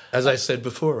 As I said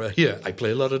before, I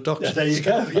play a lot of doctors. There you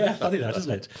go. Yeah, funny that,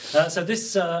 isn't it? So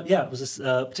this, it was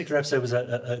a particular episode was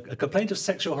a complaint of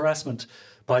sexual harassment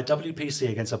by WPC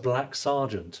against a black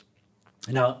sergeant.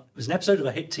 Now, it was an episode of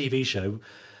a hit TV show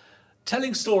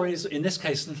telling stories, in this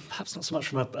case, perhaps not so much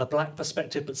from a black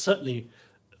perspective, but certainly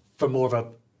from more of a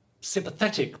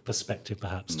sympathetic perspective,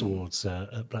 perhaps, towards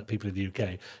black people in the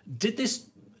UK. Did this,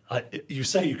 you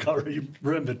say you can't really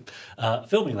remember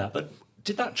filming that, but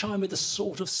did that chime with the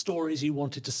sort of stories you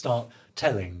wanted to start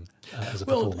telling as a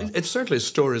performer? Well, it's certainly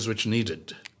stories which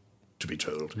needed to be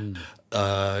told,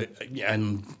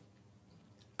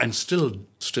 and still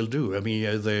do. I mean,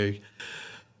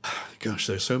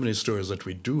 there's so many stories that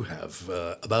we do have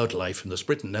about life in this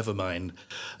Britain. Never mind,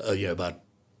 about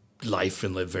life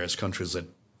in the various countries that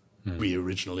we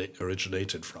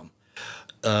originated from,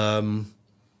 and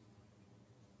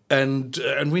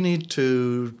we need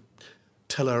to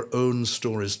tell our own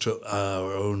stories to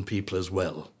our own people as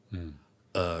well.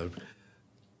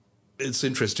 It's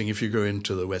interesting if you go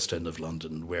into the West End of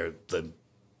London, where the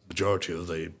majority of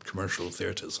the commercial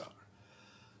theatres are.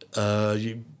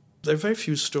 There are very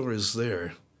few stories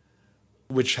there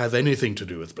which have anything to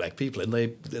do with black people, and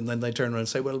then they turn around and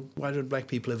say, "Well, why don't black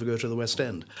people ever go to the West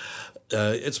End?"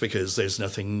 It's because there's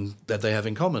nothing that they have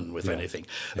in common with anything.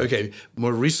 Yeah. Okay,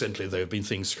 more recently there have been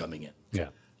things coming in. Yeah.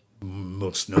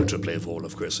 Most notably of all,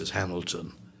 of course, is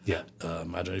Hamilton. Yeah. I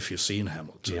don't know if you've seen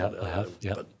Hamilton. Yeah, I have.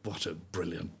 Yeah. But what a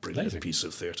brilliant Amazing piece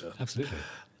of theatre. Absolutely.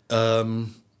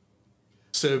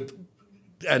 So,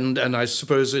 and I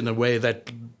suppose in a way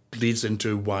that leads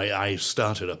into why I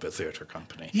started up a theatre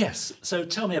company. Yes. So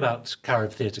tell me about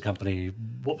Carib Theatre Company.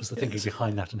 What was the thinking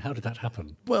behind that, and how did that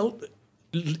happen? Well,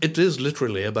 it is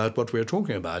literally about what we're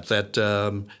talking about. That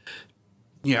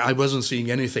I wasn't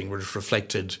seeing anything which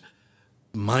reflected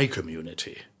my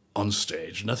community on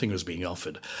stage. Nothing was being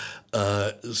offered.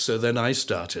 So then I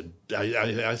started.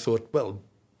 I thought, well,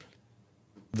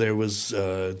 there was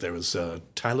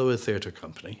Tallowa Theatre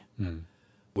Company,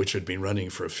 which had been running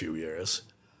for a few years.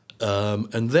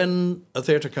 And then a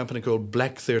theatre company called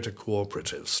Black Theatre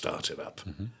Cooperative started up.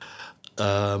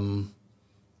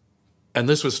 And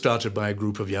this was started by a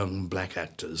group of young black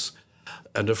actors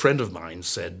And a friend of mine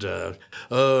said,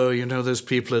 those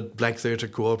people at Black Theatre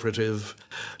Cooperative,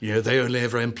 they only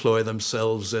ever employ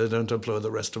themselves, they don't employ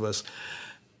the rest of us.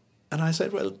 And I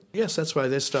said, well, yes, that's why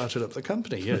they started up the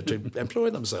company, to employ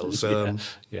themselves.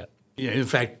 In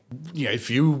fact, if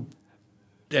you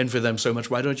envy them so much,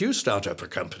 why don't you start up a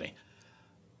company?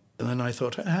 And then I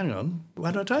thought, hang on,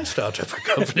 why don't I start up a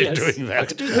company doing that? I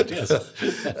could do that, yes.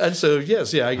 And so,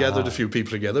 I gathered a few people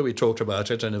together. We talked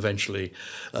about it, and eventually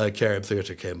Carib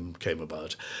Theatre came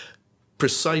about,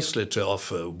 precisely to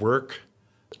offer work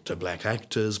to black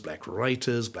actors, black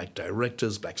writers, black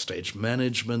directors, black stage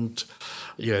management,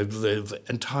 the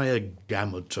entire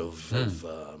gamut of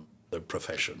the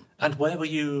profession. And where were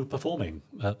you performing?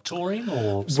 Touring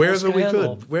or wherever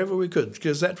we could,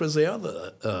 because that was the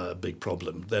other big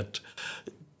problem, that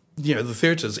the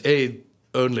theatres,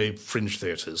 only fringe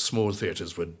theatres, small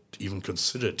theatres would even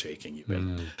consider taking you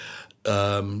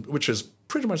in, which is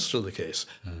pretty much still the case.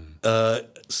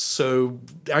 So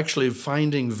actually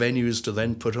finding venues to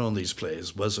then put on these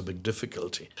plays was a big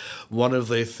difficulty. One of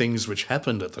the things which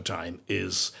happened at the time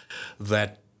is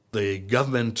that the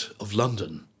government of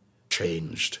London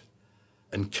changed,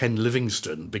 and Ken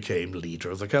Livingstone became leader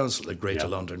of the council, the Greater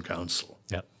London Council.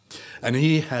 And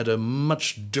he had a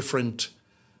much different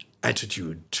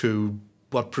attitude to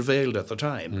what prevailed at the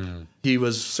time. He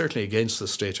was certainly against the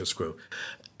status quo.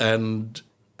 And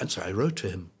so I wrote to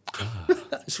him.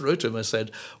 I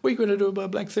said, what are you going to do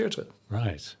about Black Theatre?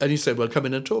 Right. And he said, well, come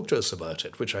in and talk to us about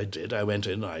it, which I did. I went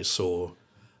in, I saw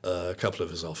a couple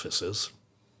of his offices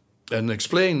and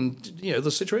explained,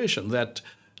 the situation that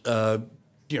there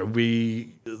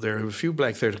are a few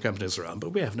black theatre companies around, but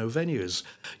we have no venues.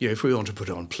 If we want to put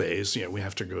on plays, we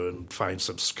have to go and find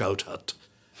some scout hut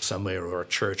somewhere or a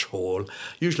church hall,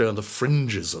 usually on the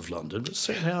fringes of London, but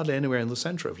certainly hardly anywhere in the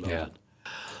centre of London.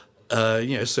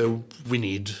 So we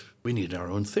need our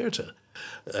own theatre.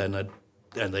 And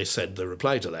they said the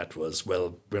reply to that was,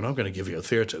 well, we're not going to give you a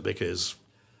theatre because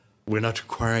we're not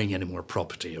acquiring any more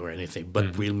property or anything,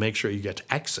 but we'll make sure you get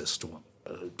access to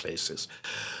places.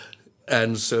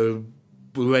 And so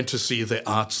we went to see the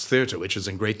Arts Theatre, which is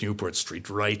in Great Newport Street,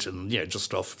 right in,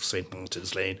 just off St.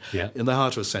 Martin's Lane, in the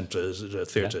heart of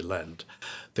Theatre Land.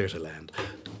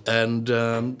 And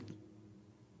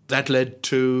that led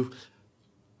to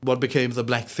what became the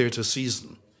Black Theatre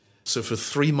season. So for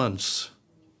 3 months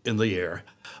in the year,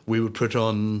 we would put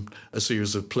on a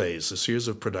series of plays, a series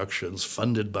of productions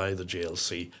funded by the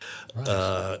GLC,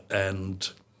 and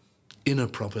in a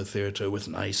proper theatre with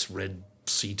nice red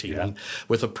seating,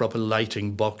 with a proper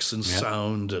lighting box and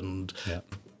sound and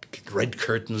red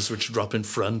curtains which drop in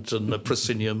front and a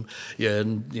proscenium.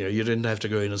 And you didn't have to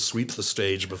go in and sweep the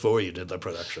stage before you did the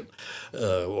production,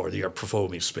 or your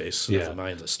performing space, never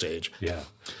mind the stage.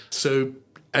 So,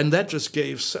 and that just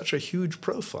gave such a huge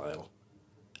profile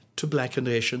to Black and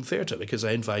Asian theatre, because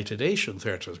I invited Asian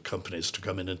theatre companies to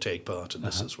come in and take part in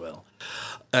this as well.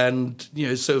 And,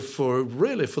 so for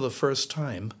the first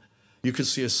time, you could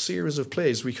see a series of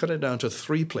plays. We cut it down to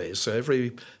 3 plays, so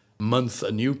every month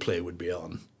a new play would be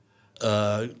on,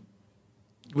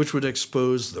 which would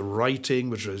expose the writing,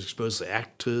 which would expose the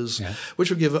actors, which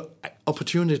would give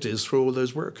opportunities for all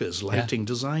those workers, lighting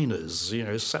designers,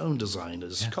 sound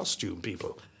designers, costume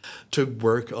people, to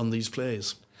work on these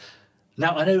plays.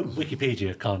 Now, I know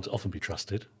Wikipedia can't often be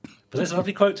trusted, but there's a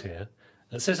lovely quote here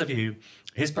that says of you,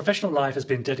 his professional life has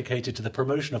been dedicated to the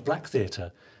promotion of black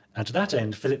theatre, and to that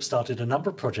end, Phillips started a number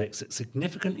of projects that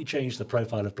significantly changed the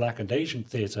profile of Black and Asian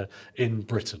theatre in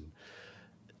Britain.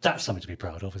 That's something to be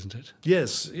proud of, isn't it?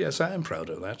 Yes, I am proud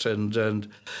of that. And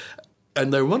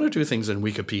there are 1 or 2 things in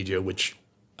Wikipedia which,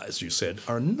 as you said,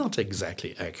 are not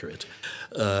exactly accurate.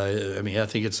 I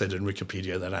think it said in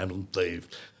Wikipedia that I'm the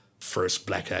first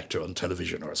black actor on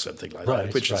television or something like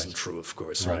that, which isn't true, of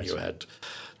course. I mean, you had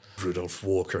Rudolph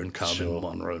Walker and Carmen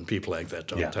Monroe and people like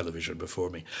that on television before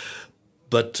me.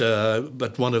 But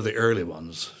one of the early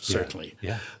ones, certainly.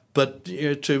 But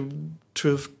to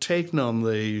have taken on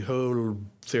the whole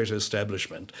theatre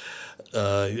establishment,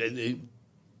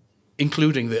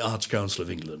 including the Arts Council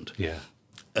of England,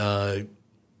 and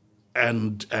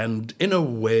in a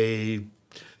way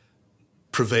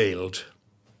prevailed,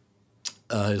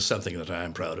 is something that I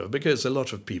am proud of, because a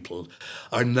lot of people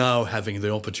are now having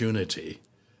the opportunity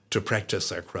to practice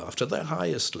their craft at their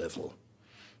highest level,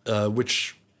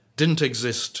 which didn't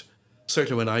exist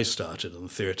certainly when I started in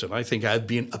theatre. And I think I've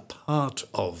been a part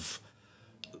of,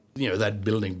 that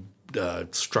building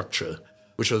structure,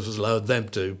 which has allowed them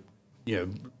to,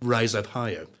 rise up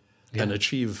higher and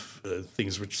achieve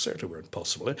things which certainly weren't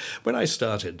possible. When I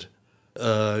started,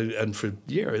 and for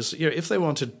years, if they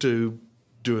wanted to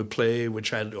do a play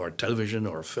or television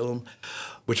or a film,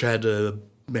 which had a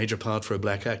major part for a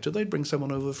black actor, they'd bring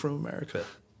someone over from America.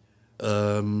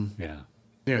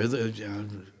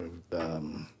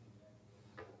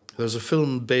 There's a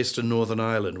film based in Northern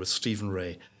Ireland with Stephen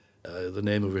Ray, the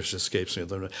name of which escapes me.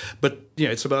 But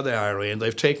it's about the IRA, and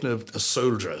they've taken a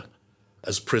soldier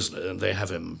as prisoner, and they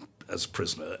have him as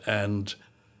prisoner. And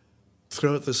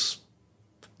throughout the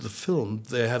film,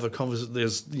 they have a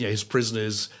conversation. His prisoner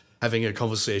is having a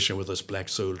conversation with this black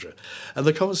soldier, and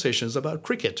the conversation is about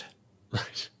cricket.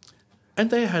 Right. And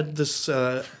they had this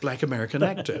black American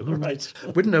actor who Right.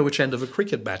 wouldn't know which end of a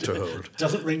cricket bat to hold.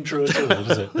 Doesn't ring true at all,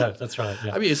 does it? No, that's right.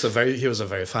 Yeah. I mean, he was a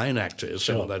very fine actor.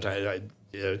 So Sure. that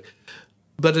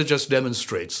but it just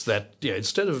demonstrates that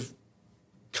instead of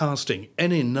casting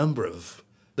any number of,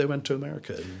 they went to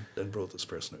America and brought this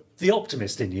person over. The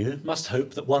optimist in you must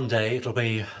hope that one day it'll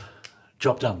be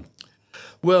job done.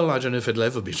 Well, I don't know if it'll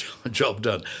ever be a job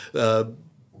done, but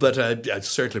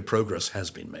certainly progress has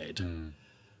been made.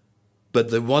 But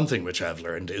the one thing which I've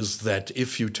learned is that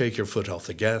if you take your foot off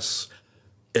the gas,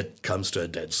 it comes to a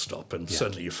dead stop, and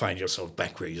suddenly you find yourself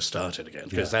back where you started again.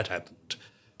 Because that happened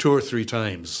 2 or 3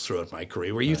 times throughout my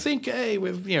career, where you think, hey,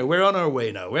 we're on our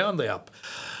way now, we're on the up,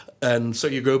 and so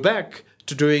you go back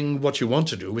to doing what you want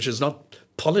to do, which is not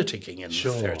politicking in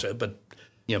theatre, but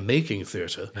making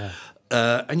theatre.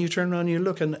 And you turn around and you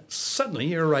look, and suddenly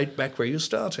you're right back where you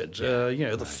started.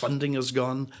 The funding is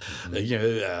gone.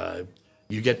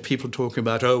 You get people talking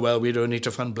about, oh, well, we don't need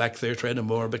to fund black theatre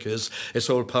anymore because it's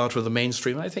all part of the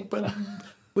mainstream. I think, well,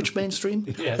 which mainstream?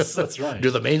 Yes, that's right. Do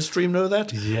the mainstream know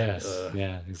that? Yes,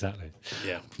 exactly.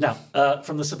 Yeah. Now,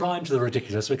 from the sublime to the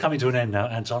ridiculous, we're coming to an end now,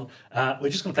 Anton. We're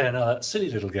just going to play another silly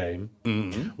little game,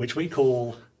 which we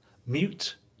call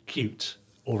Mute, Cute,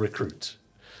 or Recruit.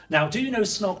 Now, do you know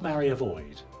Snog, Marry,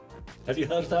 Avoid? Have you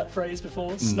heard of that phrase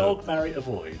before? Snog, marry,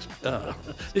 avoid.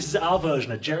 This is our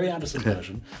version, a Jerry Anderson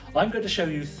version. I'm going to show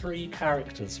you 3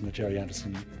 characters from the Jerry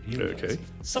Anderson universe,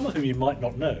 some of whom you might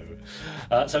not know.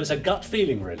 So it's a gut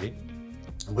feeling, really.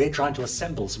 We're trying to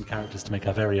assemble some characters to make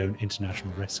our very own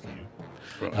international rescue.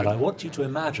 Right. And I want you to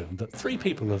imagine that 3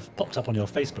 people have popped up on your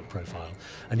Facebook profile,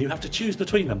 and you have to choose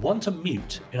between them. One to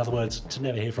mute, in other words, to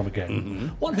never hear from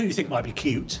again. One who you think might be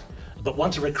cute, but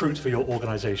one to recruit for your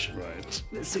organisation. Right.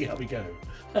 Let's see how we go.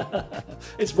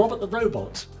 It's Robert the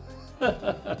Robot.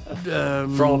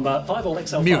 From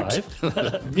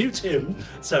 5XL5. Mute him.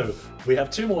 So we have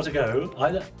 2 more to go.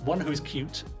 Either one who is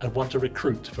cute and one to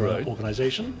recruit for an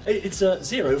organisation. It's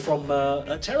Zero from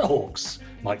Terrorhawks.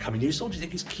 Might come in useful. Do you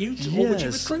think he's cute, or would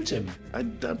you recruit him?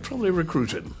 I'd probably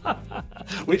recruit him.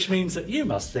 Which means that you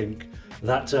must think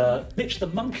that Mitch the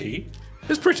Monkey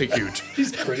is pretty cute.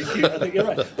 He's pretty cute, I think you're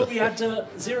right. But we add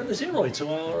Zero the Zeroid to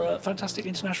our fantastic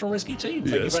international rescue team.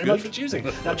 Thank you very much for choosing.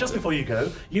 Now, just before you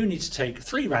go, you need to take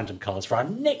 3 random cards for our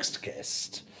next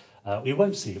guest. We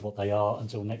won't see what they are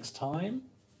until next time.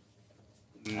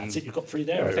 That's it, you've got 3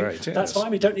 there, I think. Right, yes. That's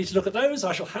fine, we don't need to look at those.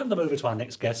 I shall hand them over to our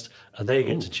next guest, and they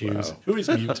get to choose who is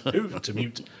mute, who to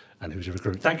mute, and who to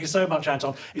recruit. Thank you so much,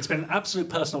 Anton. It's been an absolute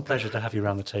personal pleasure to have you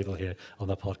around the table here on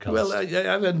the podcast. Well,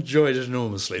 I've enjoyed it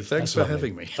enormously. Thanks for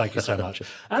having me. Thank you so much.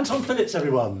 Anton Phillips,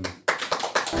 everyone.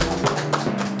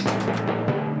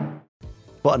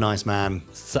 What a nice man.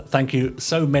 So, thank you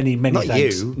so many Not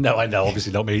thanks. you. No, I know,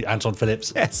 obviously not me, Anton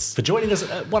Phillips. Yes. For joining us.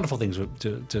 Wonderful things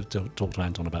to talk to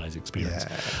Anton about his experience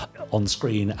on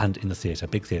screen and in the theatre.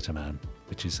 Big theatre man,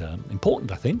 which is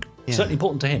important, I think. Yeah. Certainly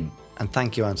important to him. And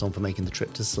thank you, Anton, for making the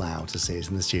trip to Slough to see us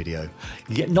in the studio.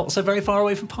 Yeah, not so very far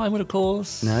away from Pinewood, of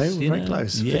course. No, very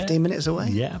close. 15 minutes away.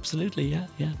 Yeah, absolutely. Yeah.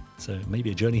 So maybe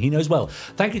a journey he knows well.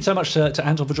 Thank you so much to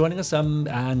Anton for joining us. And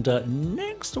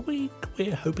next week,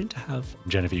 we're hoping to have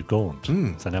Genevieve Gaunt.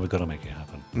 So now we've got to make it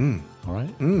happen. All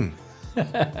right?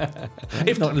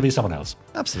 If not, it'll be someone else.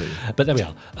 Absolutely. But there we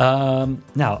are.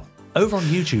 Now, over on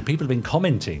YouTube, people have been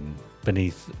commenting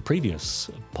beneath previous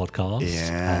podcasts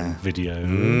and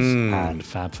videos and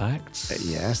Fab Facts.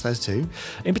 Yes, those 2.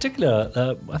 In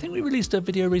particular, I think we released a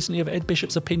video recently of Ed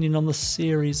Bishop's opinion on the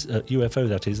series UFO,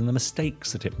 that is, and the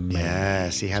mistakes that it made.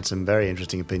 Yes, he had some very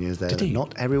interesting opinions there that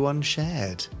not everyone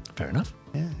shared. Fair enough.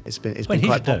 Yeah, it's been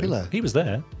quite popular. He was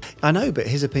there. I know, but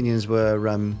his opinions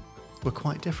were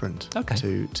quite different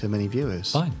to many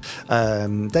viewers.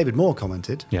 Fine. David Moore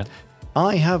commented,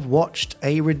 I have watched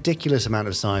a ridiculous amount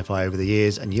of sci-fi over the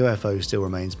years, and UFO still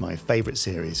remains my favourite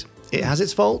series. It has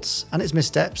its faults and its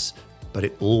missteps, but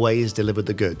it always delivered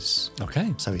the goods.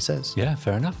 Okay. So he says. Yeah,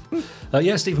 fair enough.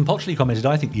 Stephen Potchley commented,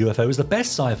 I think UFO is the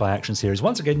best sci-fi action series.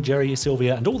 Once again, Jerry,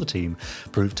 Sylvia and all the team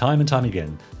proved time and time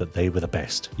again that they were the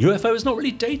best. UFO is not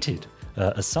really dated,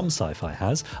 as some sci-fi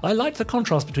has. I liked the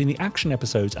contrast between the action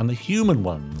episodes and the human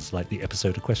ones, like the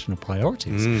episode A Question of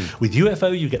Priorities. With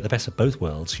UFO, you get the best of both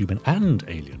worlds, human and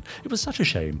alien. It was such a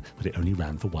shame that it only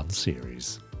ran for one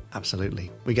series. Absolutely.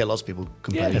 We get lots of people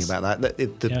complaining about that.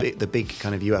 The big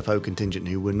kind of UFO contingent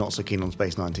who were not so keen on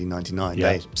Space 1999,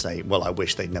 they say, well, I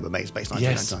wish they'd never made Space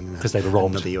 1999. Because they were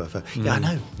robbed. Another UFO. Yeah, I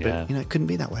know. But, it couldn't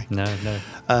be that way. No.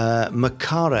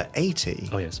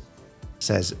 Makara80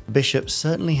 says, Bishop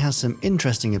certainly has some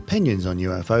interesting opinions on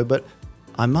UFO, but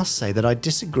I must say that I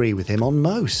disagree with him on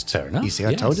most. Fair enough. You see,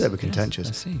 I told you they were contentious.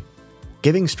 I see.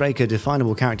 Giving Straker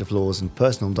definable character flaws and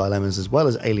personal dilemmas as well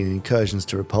as alien incursions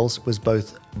to repulse was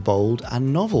both bold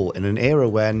and novel in an era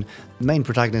when main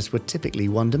protagonists were typically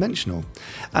one-dimensional.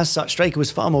 As such, Straker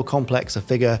was far more complex a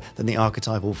figure than the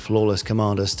archetypal flawless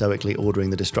commander stoically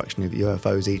ordering the destruction of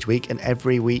UFOs each week, and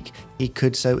every week he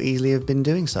could so easily have been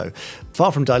doing so.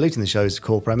 Far from diluting the show's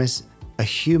core premise, a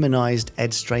humanised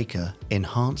Ed Straker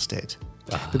enhanced it.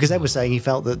 Because they were saying he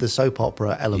felt that the soap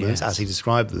opera elements, as he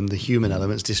described them, the human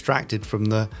elements, distracted from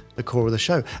the core of the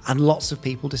show. And lots of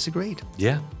people disagreed.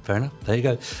 Yeah, fair enough. There you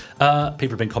go. People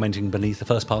have been commenting beneath the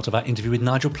first part of our interview with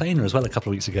Nigel Planer as well a couple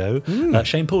of weeks ago.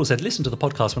 Shane Paul said, listen to the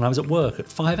podcast when I was at work at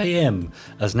 5 a.m.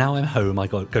 As now I'm home, I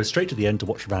go straight to the end to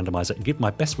watch the randomizer and give my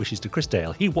best wishes to Chris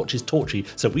Dale. He watches Torchy,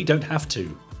 so we don't have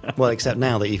to. Well, except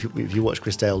now that if you watch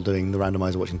Chris Dale doing the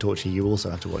randomizer watching Torchy, you also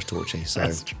have to watch Torchy. So,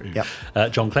 that's true.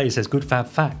 Yep. John Clay says, good fab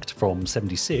fact from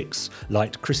 76.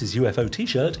 Liked Chris's UFO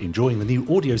t-shirt, enjoying the new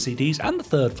audio CDs and the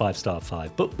third 5-star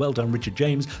 5 book. Well done, Richard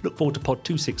James. Look forward to pod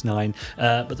 269.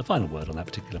 But the final word on that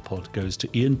particular pod goes to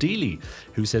Ian Dealey,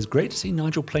 who says, great to see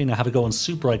Nigel Planer have a go on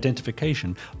super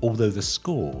identification, although the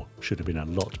score should have been a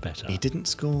lot better. He didn't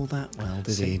score that well,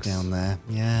 did 6. he, down there?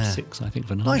 Yeah. 6, I think,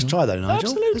 for Nigel. Nice try, though, Nigel.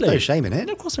 Absolutely. There's no shame in it.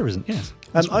 No, of course there isn't, yes.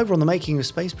 Over on the Making of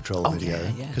Space Patrol video,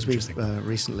 yeah, because we've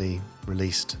recently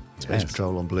released Space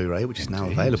Patrol on Blu-ray, which is now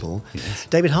Indeed. available. Yes.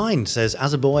 David Hind says,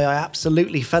 as a boy, I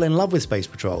absolutely fell in love with Space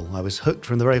Patrol. I was hooked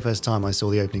from the very first time I saw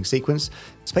the opening sequence.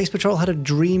 Space Patrol had a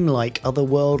dreamlike,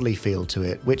 otherworldly feel to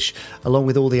it, which, along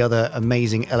with all the other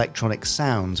amazing electronic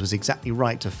sounds, was exactly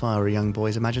right to fire a young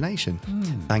boy's imagination.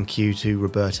 Thank you to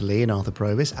Roberta Lee and Arthur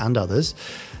Provis and others.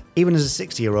 Even as a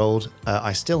 60-year-old,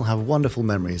 I still have wonderful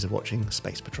memories of watching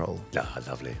Space Patrol. Ah,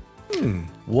 lovely.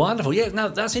 Wonderful. Yeah, now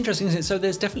that's interesting, isn't it? So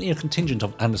there's definitely a contingent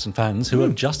of Anderson fans who are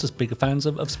just as big fans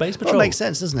of Space Patrol. Well, it makes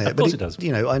sense, doesn't it? Of course it does.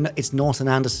 You know, I know it's not an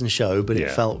Anderson show, but it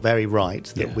felt very right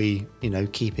that we,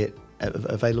 keep it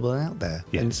available and out there.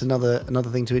 Yes. And it's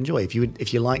another thing to enjoy. If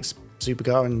you like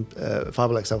Supercar and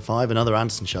 5XL5 and other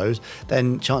Anderson shows,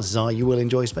 then chances are you will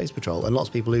enjoy Space Patrol. And lots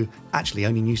of people who actually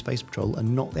only knew Space Patrol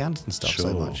and not the Anderson stuff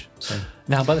so much. So.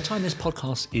 Now, by the time this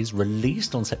podcast is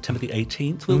released on September the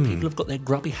 18th, will people have got their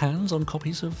grubby hands on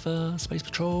copies of Space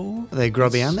Patrol? They're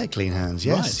grubby and they're clean hands,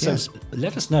 yes. Right, yes. so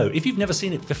let us know. If you've never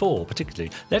seen it before,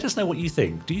 particularly, let us know what you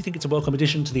think. Do you think it's a welcome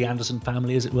addition to the Anderson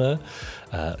family, as it were?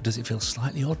 Does it feel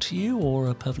slightly odd to you or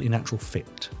a perfectly natural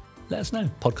fit? Let us know.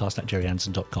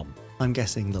 podcast@jerryanderson.com. I'm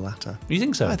guessing the latter. You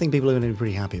think so? I think people are going to be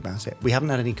pretty happy about it. We haven't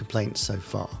had any complaints so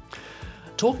far.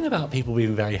 Talking about people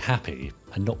being very happy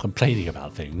and not complaining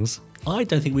about things, I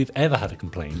don't think we've ever had a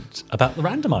complaint about the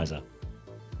randomizer.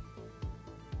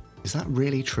 Is that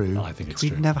really true? I think it's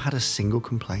We've true. never had a single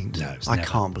complaint. No, it's I never-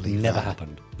 can't believe never that.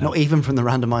 happened. No. Not even from the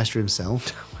randomizer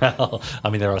himself. Well, I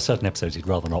mean, there are certain episodes he'd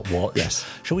rather not watch. Yes.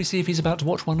 Shall we see if he's about to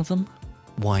watch one of them?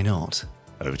 Why not?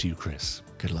 Over to you, Chris.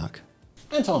 Good luck.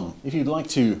 Anton, if you'd like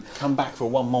to come back for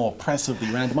one more press of the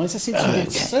randomizer, since you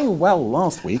did so well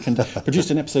last week and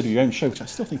produced an episode of your own show, which I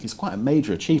still think is quite a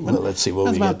major achievement. Well, let's see what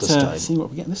How's we get about, this time. Seeing what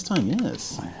we get this time,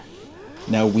 yes.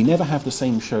 Now, we never have the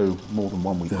same show more than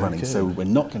 1 week running, so we're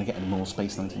not going to get any more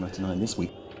Space 1999 this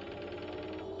week.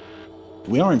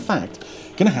 We are, in fact,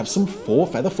 going to have some 4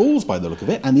 Feather Falls by the look of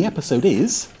it, and the episode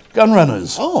is...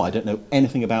 Gunrunners. Oh, I don't know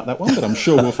anything about that one, but I'm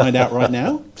sure we'll find out right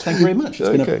now. Thank you very much. It's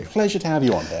been a pleasure to have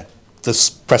you on here.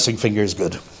 This pressing finger is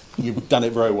good. You've done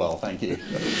it very well, thank you.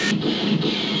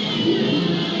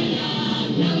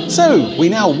 So, we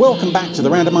now welcome back to the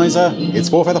randomizer. It's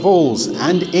 4 Feather Falls,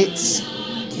 and it's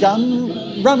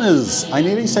Gun Runners. I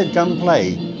nearly said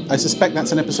Gunplay. I suspect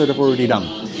that's an episode I've already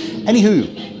done.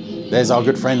 Anywho, there's our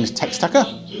good friend Tex Tucker.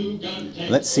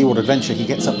 Let's see what adventure he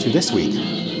gets up to this week.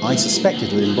 I suspect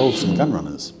it'll involve some gun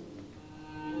runners.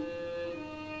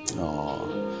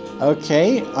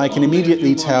 Okay, I can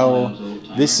immediately tell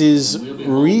this is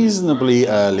reasonably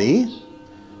early.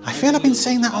 I feel I've been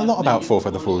saying that a lot about 4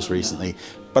 Feather Falls recently,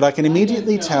 but I can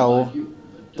immediately tell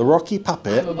the Rocky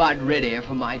Puppet, I'm about ready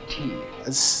for my tea.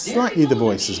 slightly the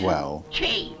voice as well.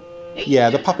 Yeah,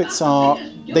 the puppets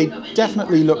they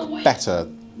definitely look better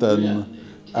than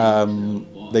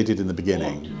they did in the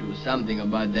beginning. Do something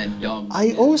about that dog.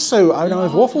 I've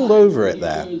waffled over it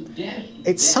there.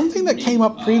 It's something that came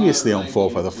up previously on Four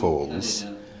Feather Falls.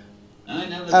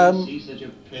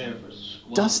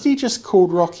 Dusty just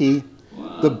called Rocky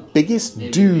the biggest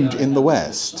dude in the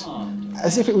West,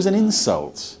 as if it was an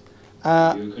insult.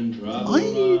 I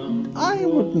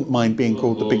wouldn't mind being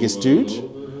called the biggest dude.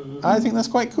 I think that's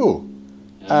quite cool.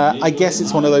 I guess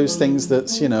it's one of those things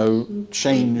that's,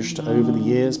 changed over the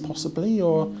years, possibly,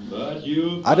 or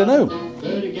I don't know.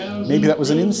 Maybe that was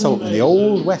an insult in the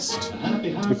old West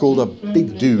to be called a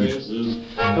big dude.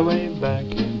 Way back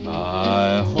in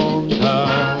my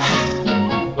hometown.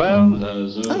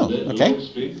 Oh,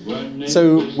 okay.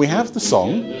 So we have the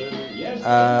song.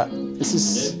 This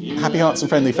is Happy Hearts and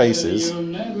Friendly Faces,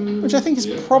 which I think is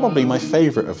probably my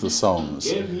favourite of the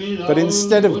songs. But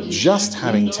instead of just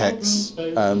having Tex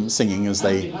singing as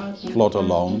they plod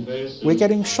along, we're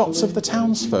getting shots of the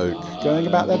townsfolk going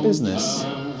about their business,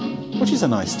 which is a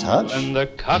nice touch. And the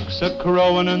cocks are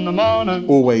crowing in the morning.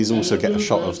 Always also get a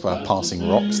shot of passing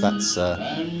rocks. That's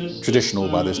traditional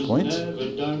by this point.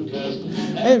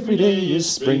 Every day is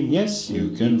spring, yes,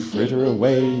 you can fritter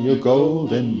away your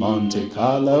golden Monte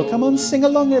Carlo. Come on, sing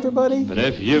along, everybody. But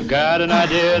if you've got an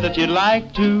idea that you'd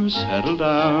like to settle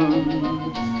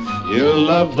down, you'll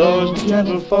love those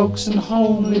gentle folks in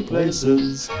homely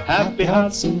places, happy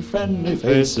hearts and friendly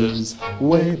faces,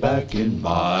 way back in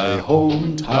my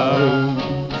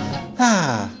hometown.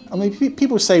 I mean,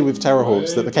 people say with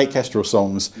Terrorhawks that the Kate Kestrel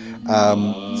songs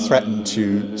threaten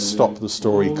to stop the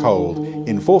story cold.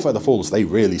 In Four Feather Falls, they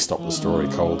really stop the story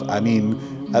cold. I mean,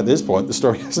 at this point, the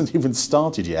story hasn't even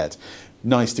started yet.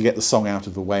 Nice to get the song out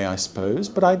of the way, I suppose,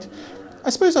 but I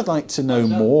suppose I'd like to know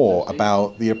more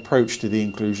about the approach to the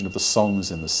inclusion of the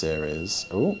songs in the series.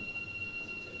 Oh,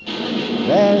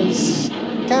 there's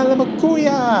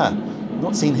Kalamakuya!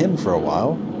 Not seen him for a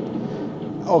while.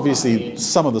 Obviously,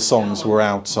 some of the songs were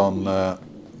out on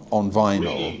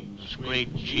vinyl.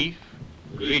 Great chief,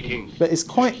 greetings. But it's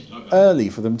quite early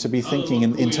for them to be thinking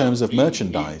in terms of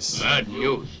merchandise. Bad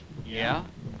news. Yeah?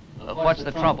 What's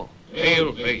the trouble?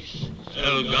 Paleface,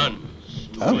 sell guns.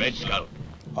 Oh. Red Scalp.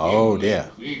 Oh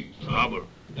dear. Big trouble.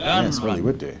 Yes, well, he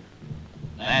would do.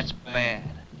 That's bad.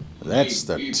 That's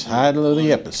the title of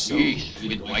the episode. East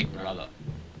with white brother.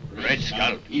 Red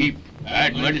Scalp, keep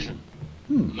bad medicine.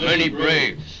 Many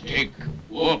braves take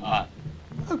warpath.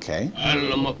 Okay.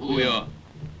 Kalamakuya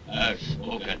has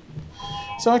spoken.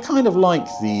 So I kind of like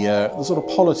the sort of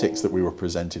politics that we were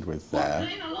presented with there.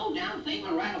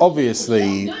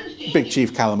 Obviously, Big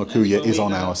Chief Kalamakuya is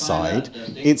on our side.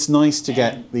 It's nice to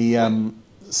get the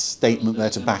statement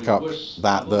there to back up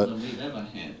that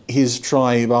his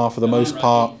tribe are, for the most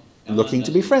part, looking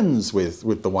to be friends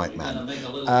with the white man.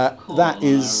 That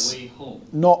is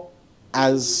not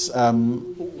as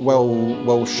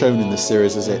well shown in the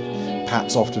series as it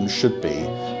perhaps often should be.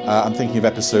 I'm thinking of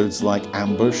episodes like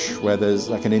Ambush, where there's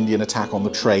like an Indian attack on the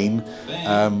train,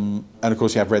 and of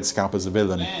course you have Red Scalp as a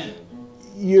villain.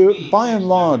 By and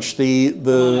large,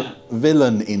 the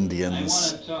villain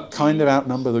Indians kind of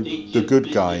outnumber the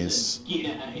good guys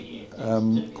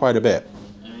quite a bit.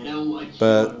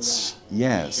 But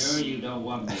yes,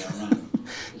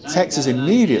 Tex has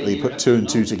immediately put 2 and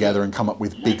 2 together and come up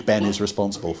with Big Ben is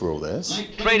responsible for all this.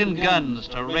 Trading guns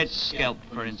to Red Scalp,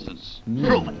 for instance.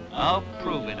 Prove it. I'll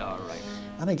prove it, all right.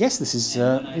 And I guess this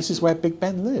is where Big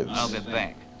Ben lives. I'll be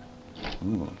back.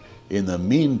 Ooh. In the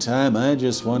meantime, I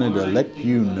just wanted to let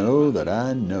you know that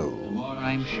I know.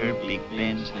 I'm sure Big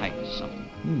Ben's hiding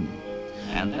something.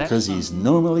 And that's because he's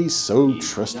normally so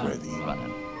trustworthy.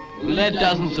 That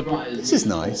doesn't surprise me. This is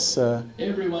nice.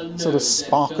 Sort of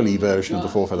sparkly version of the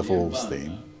Four Feather Falls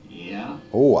theme.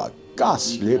 Oh, a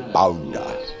ghastly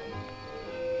bounder.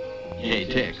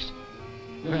 Hey, Tex.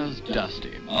 Where's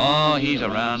Dusty? Oh, he's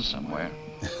around somewhere.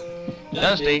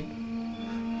 Dusty.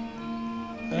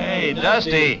 Hey,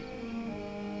 Dusty.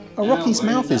 Oh, Rocky's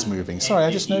mouth is moving. Sorry,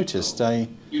 I just noticed. I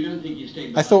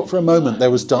thought for a moment there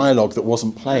was dialogue that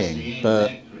wasn't playing, but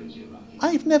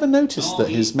I've never noticed that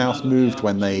his mouth moved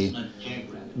when they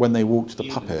walked the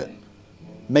puppet.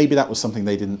 Maybe that was something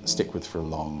they didn't stick with for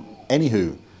long.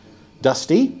 Anywho,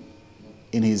 Dusty,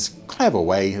 in his clever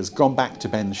way, has gone back to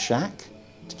Ben's shack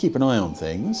to keep an eye on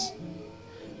things,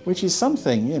 which is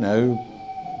something,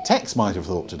 Tex might have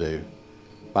thought to do.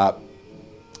 But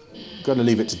got to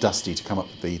leave it to Dusty to come up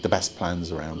with the best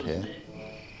plans around here.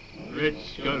 Red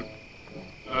Scalp,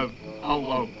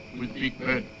 powwow with Big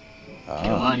Ben.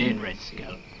 Come on in, Red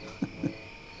Scalp.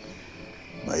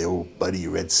 My old buddy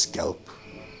Red Scalp.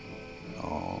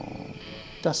 Oh,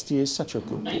 Dusty is such a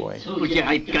good boy. I told you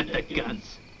I'd got the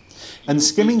guns. And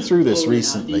skimming through this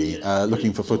recently,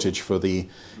 looking for footage for the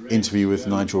interview with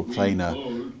Nigel Planer,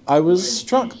 I was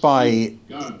struck by,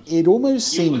 it almost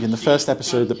seemed in the first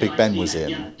episode that Big Ben was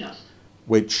in,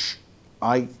 which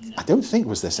I don't think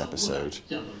was this episode,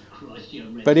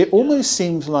 but it almost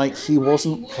seemed like he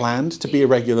wasn't planned to be a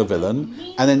regular villain,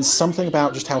 and then something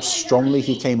about just how strongly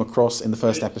he came across in the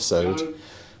first episode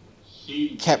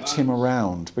kept him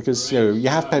around, because you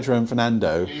have Pedro and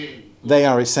Fernando. They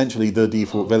are essentially the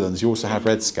default villains. You also have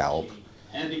Red Scalp.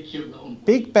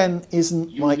 Big Ben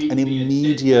isn't like an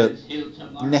immediate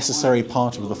necessary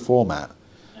part of the format,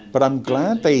 but I'm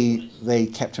glad they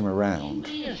kept him around.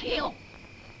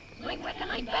 I reckon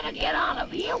I better get out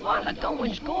of here while the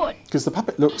going's good. Because the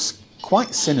puppet looks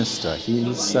quite sinister.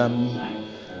 He's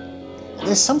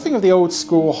there's something of the old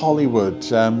school Hollywood,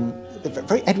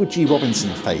 very Edward G.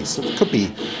 Robinson face. It could be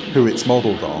who it's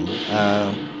modelled on.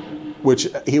 Which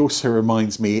he also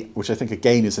reminds me, which I think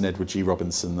again is an Edward G.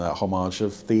 Robinson homage,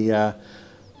 of the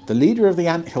leader of the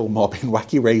Anthill mob in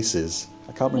Wacky Races.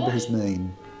 I can't remember his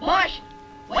name. Boss,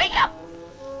 wake up!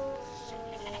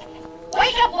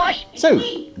 Wake up, boss! So,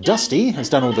 Dusty has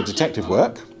done all the detective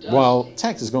work, while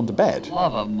Tex has gone to bed.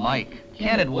 Love of Mike.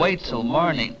 Can't it wait till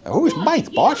morning? Who's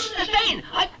Mike, boss?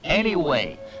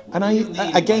 Anyway. And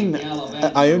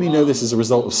I only know this as a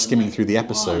result of skimming through the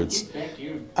episodes.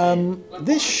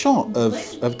 This shot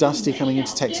of Dusty coming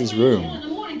into Tex's room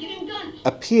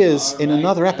appears in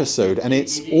another episode, and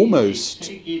it's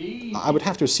almost, I would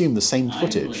have to assume, the same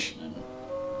footage.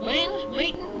 Man's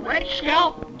meeting, Red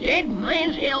Scalp, Dead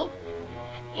Man's Hill.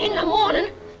 In the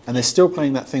morning. And they're still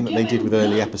playing that thing that they did with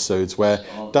early episodes, where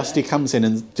Dusty comes in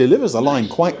and delivers a line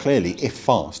quite clearly, if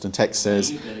fast, and Tex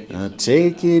says,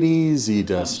 "Take it easy,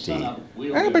 Dusty."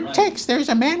 "Oh, but Tex, there's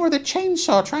a man with a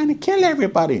chainsaw trying to kill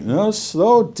everybody." "No,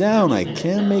 slow down, I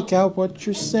can't make out what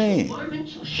you're saying."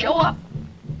 Show up.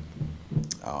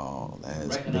 Oh,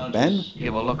 there's Big Ben.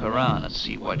 Give a look around and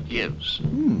see what gives.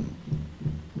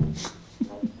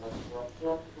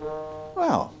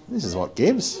 Well, this is what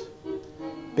gives.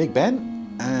 Big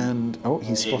Ben, and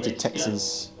he spotted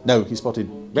Tex's. No, he spotted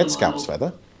Red Scalp's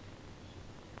feather.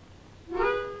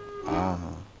 Ah,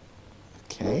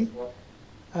 okay.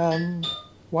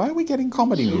 Why are we getting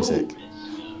comedy music?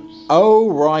 Oh,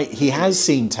 right, he has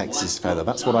seen Tex's feather.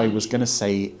 That's what I was going to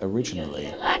say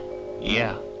originally.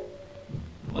 Yeah.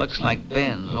 Looks like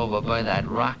Ben's over by that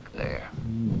rock there.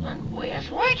 And where's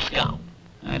Red Scalp?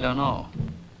 I don't know.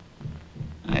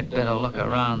 I'd better look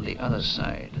around the other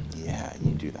side. Yeah,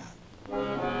 you do that.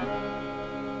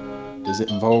 Does it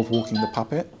involve walking the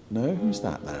puppet? No? Who's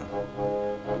that now?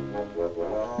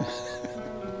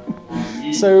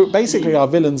 So basically our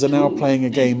villains are now playing a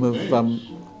game of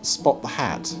Spot the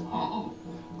Hat.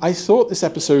 I thought this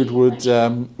episode would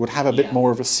have a bit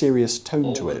more of a serious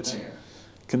tone to it,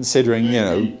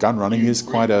 considering, gun running is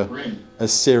quite a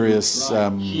serious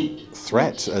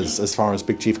threat as far as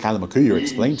Big Chief Kalamakuya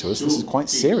explained to us. This is quite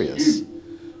serious.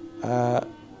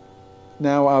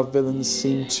 Now our villains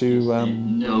seem to...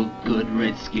 No good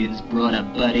Redskins brought a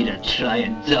buddy to try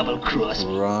and double-cross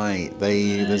me. Right,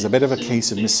 there's a bit of a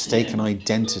case of mistaken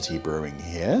identity brewing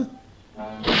here.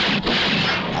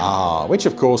 Which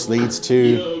of course leads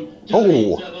to...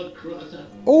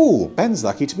 Oh, Ben's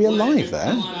lucky to be alive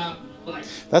there.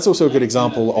 That's also a good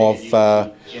example of,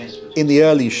 in the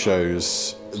early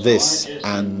shows, this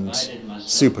and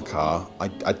Supercar,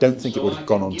 I don't think it would have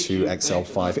gone on to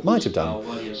XL5. It might have done.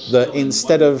 That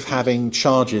instead of having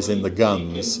charges in the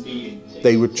guns,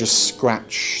 they would just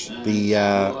scratch the...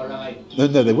 No,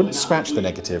 they wouldn't scratch the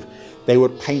negative. They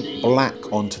would paint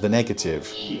black onto the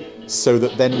negative, so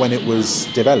that then when it was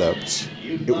developed,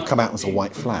 it would come out as a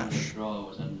white flash.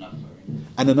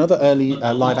 And another early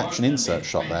live-action insert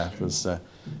shot there was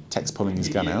Tex pulling his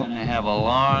gun out. I have a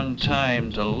long time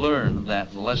to learn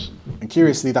that lesson. And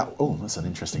curiously that... Oh, that's an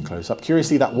interesting close-up.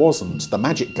 Curiously that wasn't the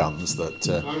magic guns that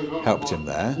helped him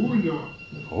there.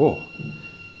 Oh,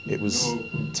 it was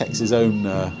Tex's own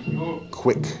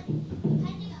quick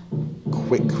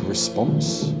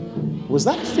response. Was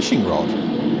that a fishing rod?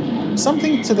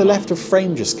 Something to the left of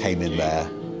frame just came in there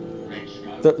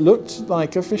that looked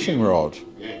like a fishing rod.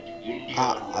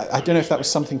 I don't know if that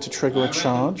was something to trigger a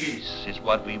charge. This is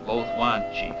what we both want,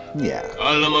 Chief. Yeah.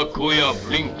 Kalamakuya,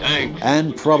 blink thanks.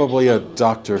 And probably a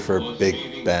doctor for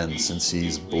Big Ben, since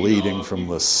he's bleeding from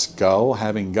the skull,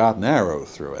 having got an arrow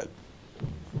through it.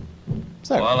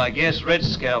 So, Well, I guess Red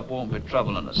Scalp won't be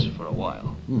troubling us for a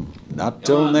while. Not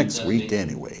till next week,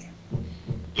 anyway.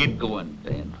 Get going,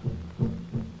 Ben.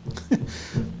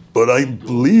 But I'm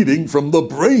bleeding from the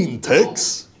brain,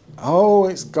 Tex. Oh,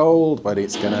 it's gold, but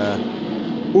it's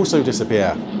gonna also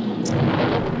disappear.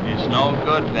 This It's no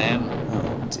good, Ben.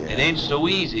 Oh, dear. It ain't so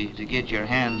easy to get your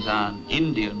hands on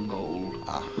Indian gold.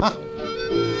 Aha.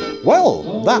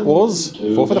 Well, that was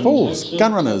Four for the Falls,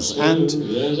 Gunrunners,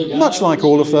 and much like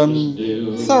all of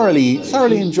them, thoroughly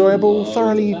enjoyable,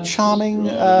 thoroughly charming,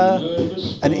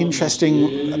 an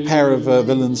interesting pair of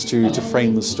villains to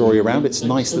frame the story around. It's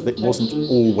nice that it wasn't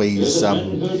always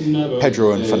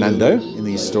Pedro and Fernando in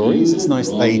these stories. It's nice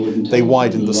that they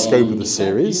widened the scope of the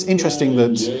series. Interesting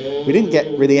that we didn't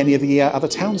get really any of the other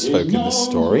townsfolk in this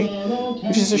story,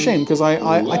 which is a shame because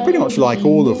I pretty much like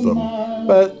all of them.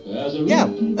 But yeah,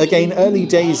 again, early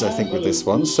days I think with this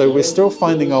one, so we're still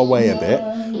finding our way a bit,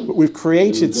 but we've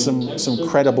created some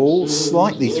credible,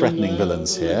 slightly threatening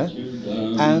villains here,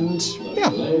 and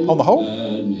yeah, on the whole,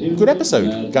 good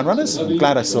episode. Gunrunners, I'm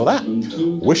glad I saw that.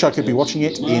 Wish I could be watching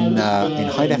it in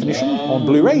high definition on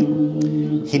Blu-ray.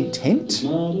 Hint, hint.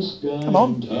 Come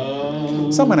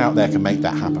on, someone out there can make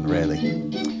that happen, really.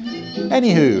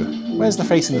 Anywho, where's the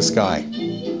face in the sky?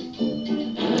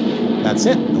 That's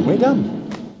it, and we're done.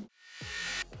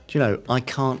 Do you know, I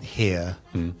can't hear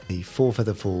the Four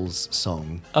Feather Falls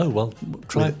song. Oh, well,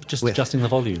 try adjusting the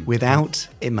volume. Without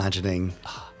imagining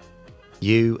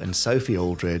you and Sophie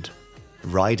Aldred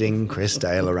riding Chris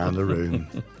Dale around a room.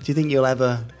 Do you think you'll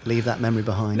ever leave that memory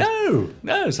behind? No,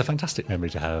 it's a fantastic memory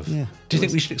to have. Yeah. Do you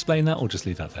think we should explain that or just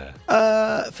leave that there?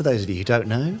 For those of you who don't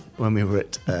know, when we were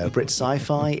at Brit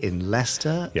Sci-Fi in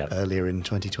Leicester earlier in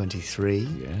 2023,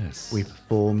 we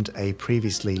performed a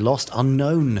previously lost,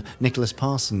 unknown Nicholas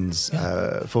Parsons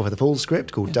Four Feather Falls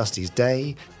script called Dusty's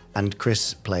Day, and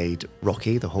Chris played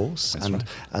Rocky the horse. That's and right.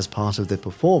 as part of the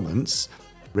performance,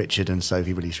 Richard and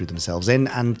Sophie really threw themselves in,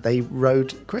 and they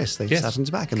rode Chris. They sat on his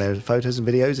back, and there are photos and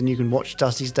videos, and you can watch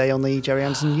Dusty's Day on the Jerry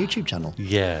Anderson YouTube channel.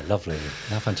 Yeah, lovely.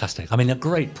 How fantastic. I mean, a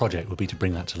great project would be to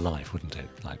bring that to life, wouldn't it?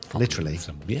 Like Literally.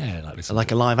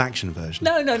 Like a live action version.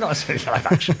 No, not necessarily live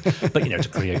action, but to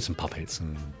create some puppets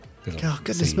and. Oh,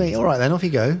 goodness me. All right, then, off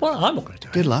you go. Well, I'm not going to do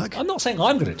it. Good luck. I'm not saying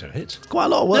I'm going to do it. It's quite a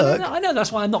lot of work. No, I know,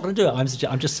 that's why I'm not going to do it. I'm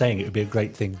just saying it would be a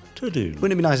great thing to do.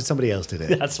 Wouldn't it be nice if somebody else did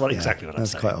it? That's exactly what I'm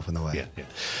saying. That's quite often the way. Yeah.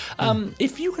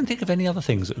 If you can think of any other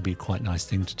things that would be quite a nice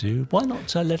thing to do, why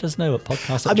not let us know at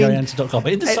podcast@jerryanderson.com.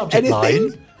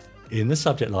 In the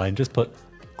subject line, just put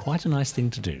quite a nice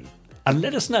thing to do. And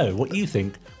let us know what you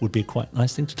think would be quite a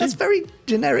nice thing to do. That's very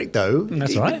generic, though.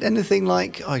 That's all right. Anything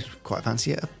like, I quite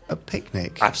fancy a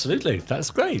picnic. Absolutely.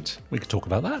 That's great. We could talk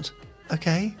about that.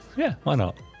 Okay. Yeah, why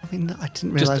not? I mean, I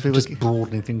didn't realise we were... Just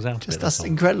broadening things out. That's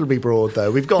incredibly broad, though.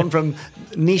 We've gone from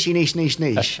niche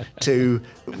to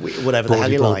whatever the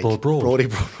hell you like. Broady,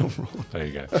 broad. There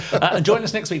you go. And join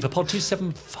us next week for Pod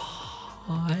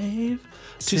 275.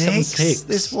 276.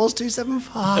 This was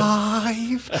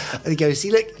 275. There you go.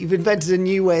 See, look, you've invented a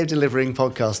new way of delivering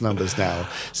podcast numbers now.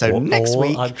 So next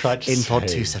week in Pod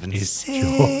 276.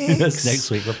 Join us next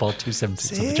week for Pod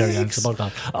 276 of the Jerry Anderson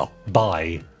podcast. Oh,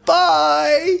 bye.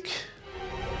 Bye.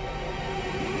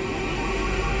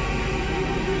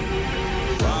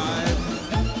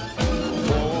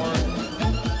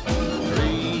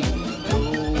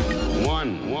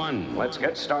 Let's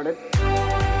get started.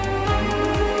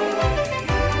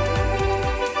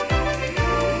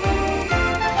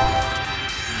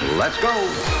 Let's go.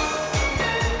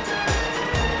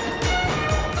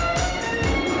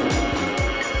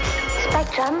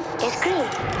 Spectrum is green.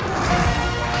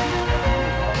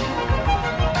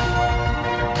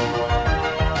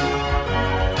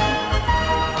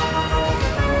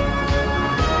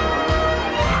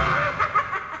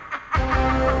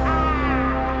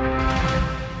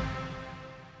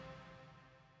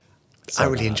 I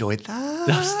really enjoyed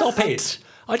that. Stop it.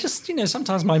 I just,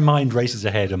 sometimes my mind races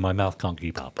ahead and my mouth can't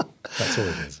keep up. That's all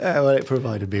it is. Well, it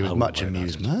provided me with much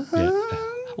amusement. Yeah.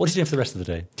 What are you doing for the rest of the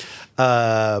day?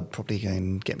 Probably going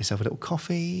and get myself a little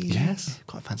coffee. Yes.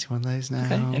 Quite fancy one of those now.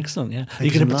 Okay, excellent, yeah. Are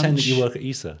you going to pretend that you work at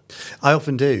ESA? I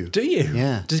often do. Do you?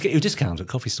 Yeah. Does it get you a discount at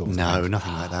coffee stores? No,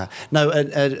 nothing like that. No,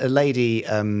 a lady...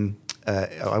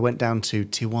 I went down to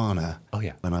Tijuana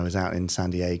when I was out in San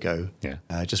Diego,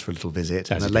 just for a little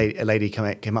visit. And a lady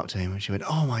came up to him and she went,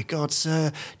 "Oh my God,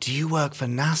 sir, do you work for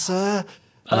NASA?"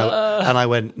 And I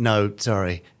went, "No,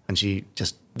 sorry." And she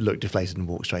just looked deflated and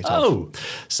walked straight off.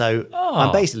 So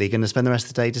I'm basically going to spend the rest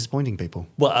of the day disappointing people.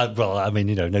 Well, I mean,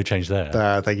 no change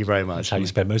there. Thank you very much. That's how you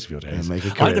spend most of your days. I'm going to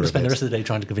spend the rest of the day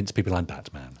trying to convince people I'm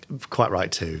Batman. Quite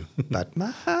right too.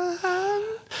 Batman.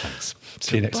 Thanks.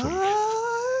 See you next week.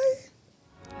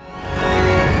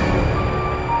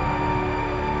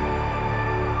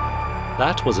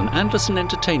 That was an Anderson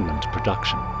Entertainment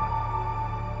production.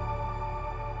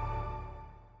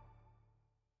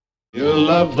 You'll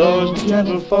love those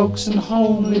gentle folks in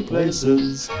homely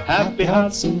places, happy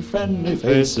hearts and friendly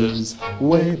faces,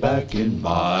 way back in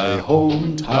my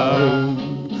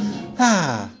hometown.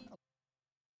 Ah,